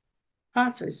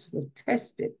prophets were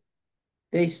tested,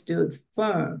 they stood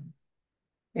firm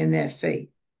in their faith.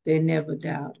 They never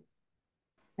doubted.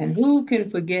 And who can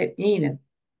forget Enoch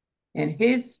and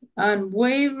his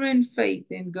unwavering faith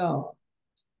in God?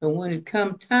 But when it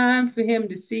come time for him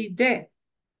to see death,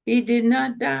 he did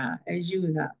not die as you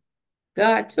and I.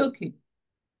 God took him.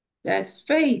 That's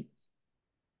faith.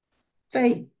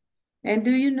 Faith. And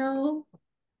do you know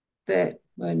that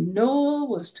when Noah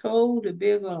was told to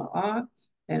build an ark,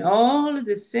 and all of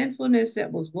the sinfulness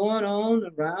that was going on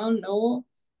around Noah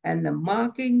and the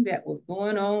mocking that was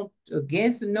going on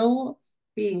against Noah,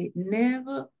 he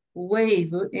never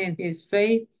wavered in his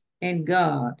faith in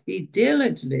God. He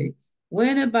diligently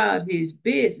went about his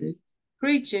business,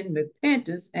 preaching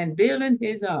repentance and building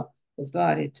his ark, because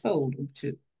God had told him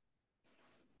to.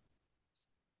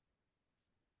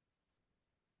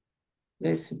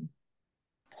 Listen,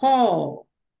 Paul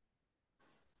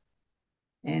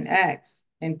in Acts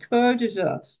encourages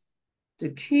us to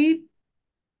keep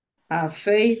our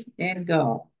faith in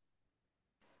God.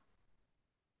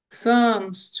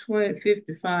 Psalms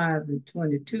 55 and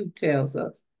 22 tells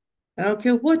us, I don't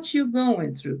care what you're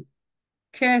going through,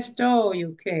 cast all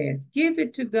your cares, give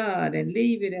it to God and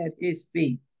leave it at his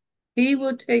feet. He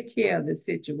will take care of the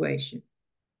situation.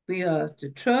 We are to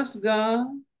trust God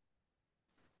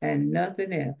and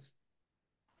nothing else.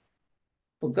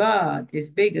 For God is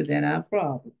bigger than our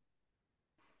problem.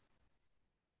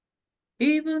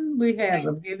 Even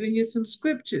I'm giving you some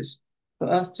scriptures for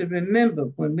us to remember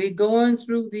when we're going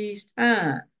through these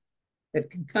times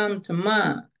that can come to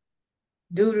mind.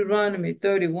 Deuteronomy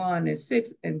 31 and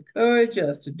 6 encourage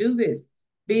us to do this.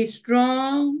 Be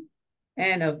strong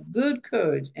and of good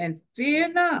courage and fear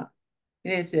not.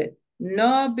 And it said,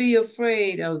 nor be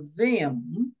afraid of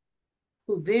them,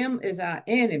 who them is our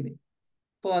enemy.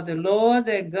 For the Lord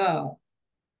their God,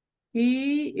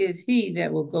 he is he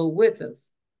that will go with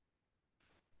us.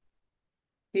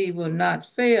 He will not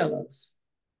fail us,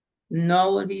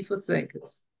 nor will he forsake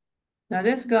us. Now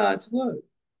that's God's word.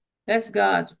 That's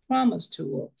God's promise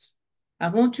to us. I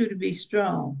want you to be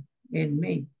strong in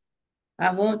me.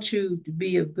 I want you to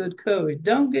be of good courage.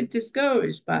 Don't get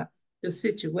discouraged by the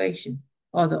situation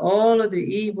or all of the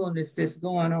evilness that's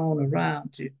going on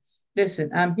around you.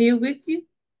 Listen, I'm here with you.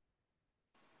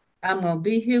 I'm going to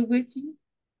be here with you.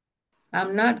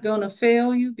 I'm not going to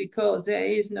fail you because there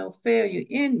is no failure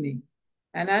in me.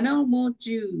 And I don't want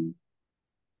you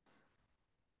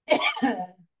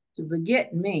to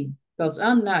forget me because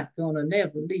I'm not going to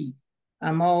never leave.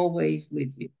 I'm always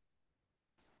with you.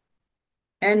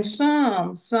 And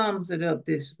Psalm sums it up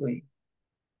this way.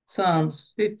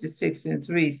 Psalms 56 and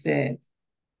 3 says,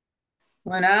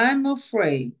 when I'm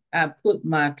afraid, I put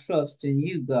my trust in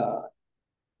you, God.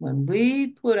 When we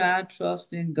put our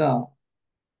trust in God,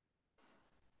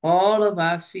 all of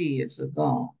our fears are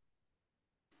gone.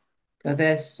 Because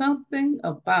there's something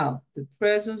about the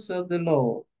presence of the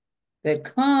Lord that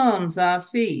calms our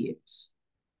fears,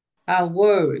 our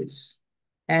worries,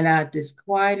 and our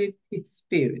disquieted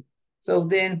spirit. So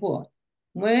then what?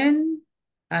 When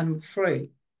I'm afraid,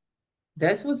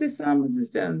 that's what the psalmist is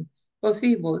telling. Because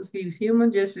he was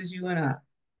human just as you and I.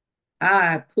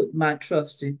 I put my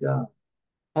trust in God.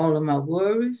 All of my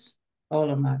worries, all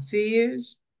of my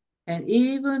fears, and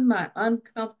even my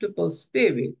uncomfortable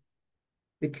spirit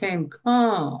became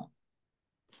calm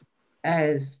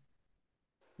as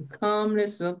the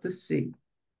calmness of the sea,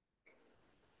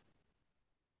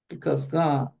 because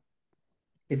God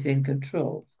is in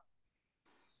control.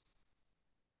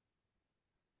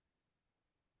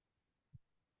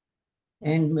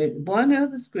 And with one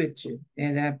other scripture,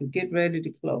 and I will get ready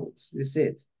to close,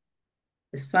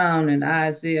 it's found in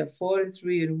Isaiah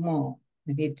 43 and 1.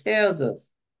 And he tells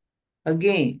us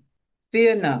again,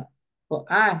 fear not, for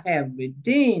I have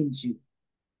redeemed you.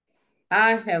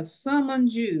 I have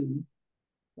summoned you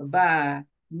by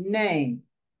name.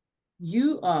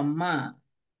 You are mine.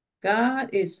 God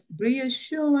is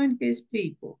reassuring his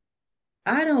people.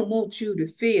 I don't want you to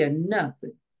fear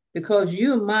nothing because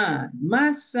you're mine.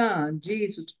 My son,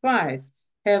 Jesus Christ,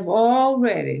 have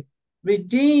already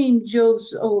redeemed your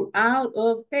soul out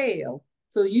of hell,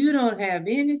 so you don't have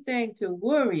anything to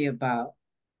worry about.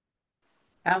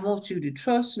 I want you to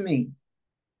trust me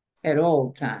at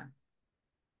all times.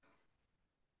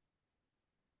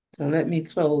 So let me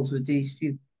close with these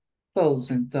few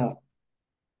closing thoughts.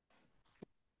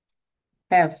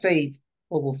 Have faith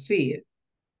over fear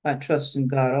by trusting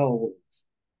God always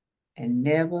and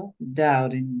never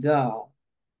doubting God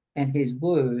and his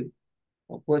word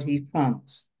of what he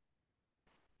promised.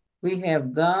 We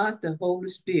have God, the Holy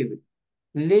Spirit,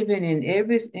 living in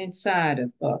every inside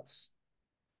of us,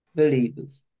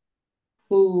 believers,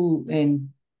 who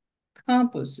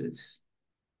encompasses.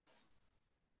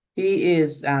 He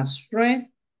is our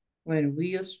strength when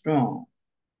we are strong.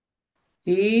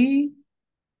 He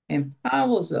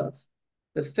empowers us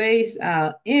to face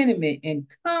our enemy in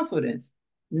confidence,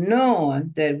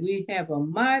 knowing that we have a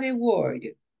mighty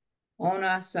warrior on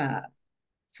our side,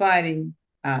 fighting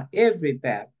our every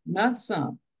battle, not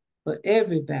some, but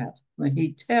every battle. When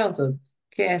he tells us,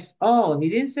 Cast all, he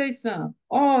didn't say some,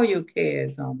 all your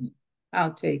cares on me.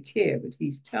 I'll take care of it.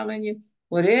 He's telling you,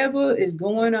 whatever is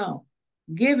going on,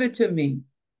 give it to me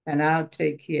and I'll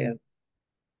take care of it.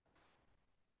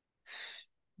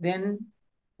 Then,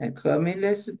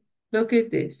 let's look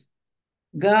at this.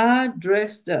 God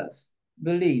dressed us,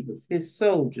 believers, his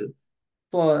soldiers,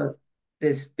 for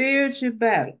the spiritual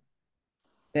battle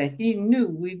that he knew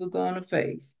we were going to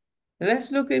face.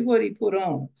 Let's look at what he put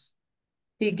on us.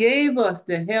 He gave us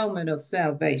the helmet of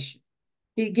salvation.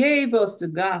 He gave us the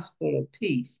gospel of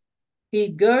peace. He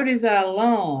girded our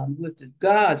loins with the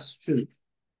God's truth.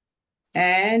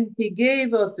 And he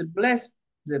gave us the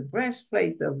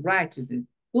breastplate of righteousness,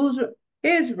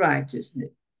 his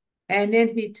righteousness. And then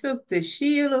he took the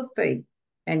shield of faith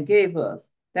and gave us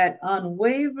that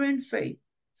unwavering faith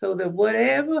so that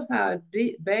whatever, how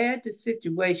bad the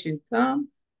situation comes,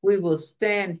 we will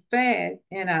stand fast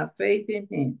in our faith in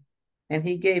him. And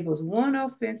he gave us one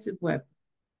offensive weapon,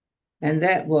 and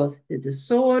that was the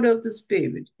sword of the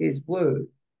Spirit, his word.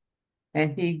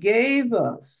 And he gave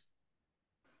us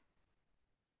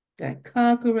that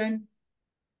conquering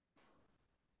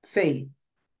faith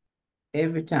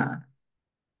every time.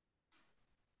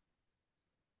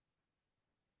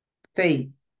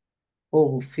 Faith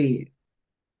over fear.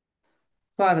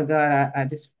 Father God, I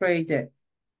just pray that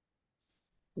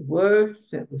the words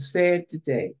that were said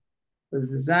today was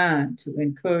designed to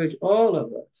encourage all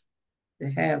of us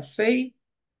to have faith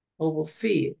over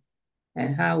fear.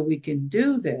 And how we can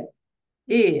do that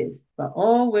is by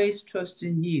always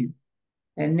trusting you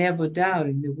and never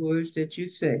doubting the words that you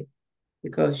say,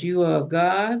 because you are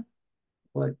God,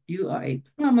 but you are a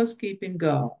promise-keeping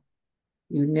God.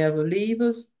 You never leave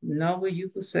us, nor will you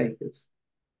forsake us.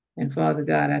 And Father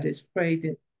God, I just pray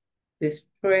that this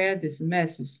prayer, this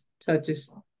message touches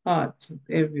hearts of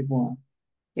everyone.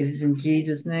 It is in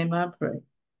Jesus' name I pray.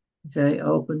 Say,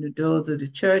 open the doors of the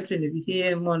church, and if you're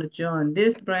here and want to join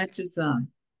this branch of Zion,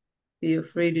 feel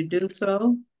free to do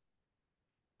so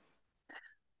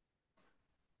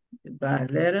by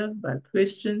letter, by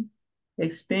Christian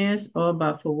experience, or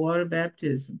by for water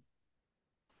baptism.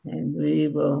 And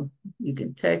you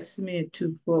can text me at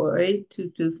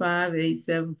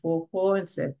 248-225-8744 and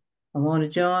say, I want to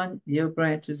join your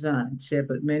branch of Zion,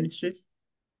 Shepherd Ministries,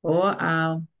 or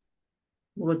I'll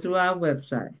go through our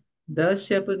website,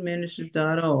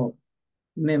 theshepherdministries.org,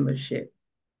 membership.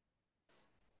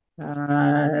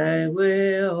 I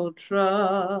will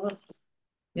trust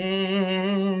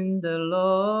in the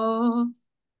Lord.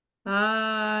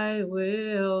 I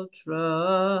will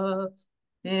trust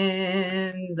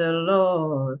in the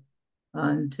Lord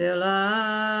until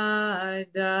I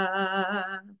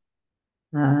die.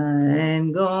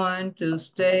 I'm going to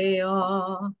stay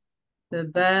on the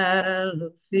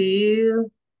battlefield.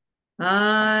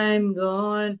 I'm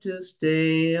going to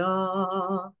stay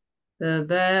on the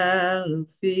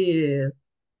battlefield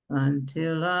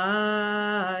until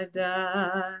I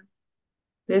die.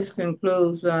 This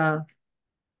concludes our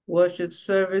worship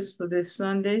service for this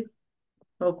Sunday.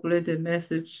 Hopefully the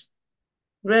message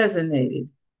resonated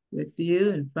with you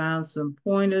and found some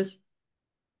pointers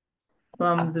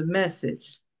from the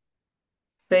message,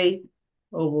 faith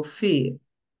over fear.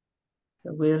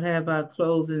 So we'll have our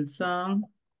closing song.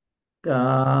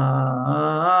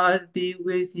 God be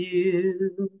with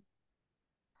you.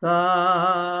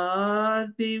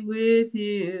 God be with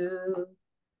you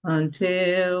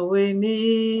until we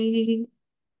meet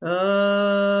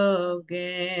again.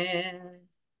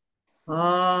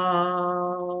 Amen.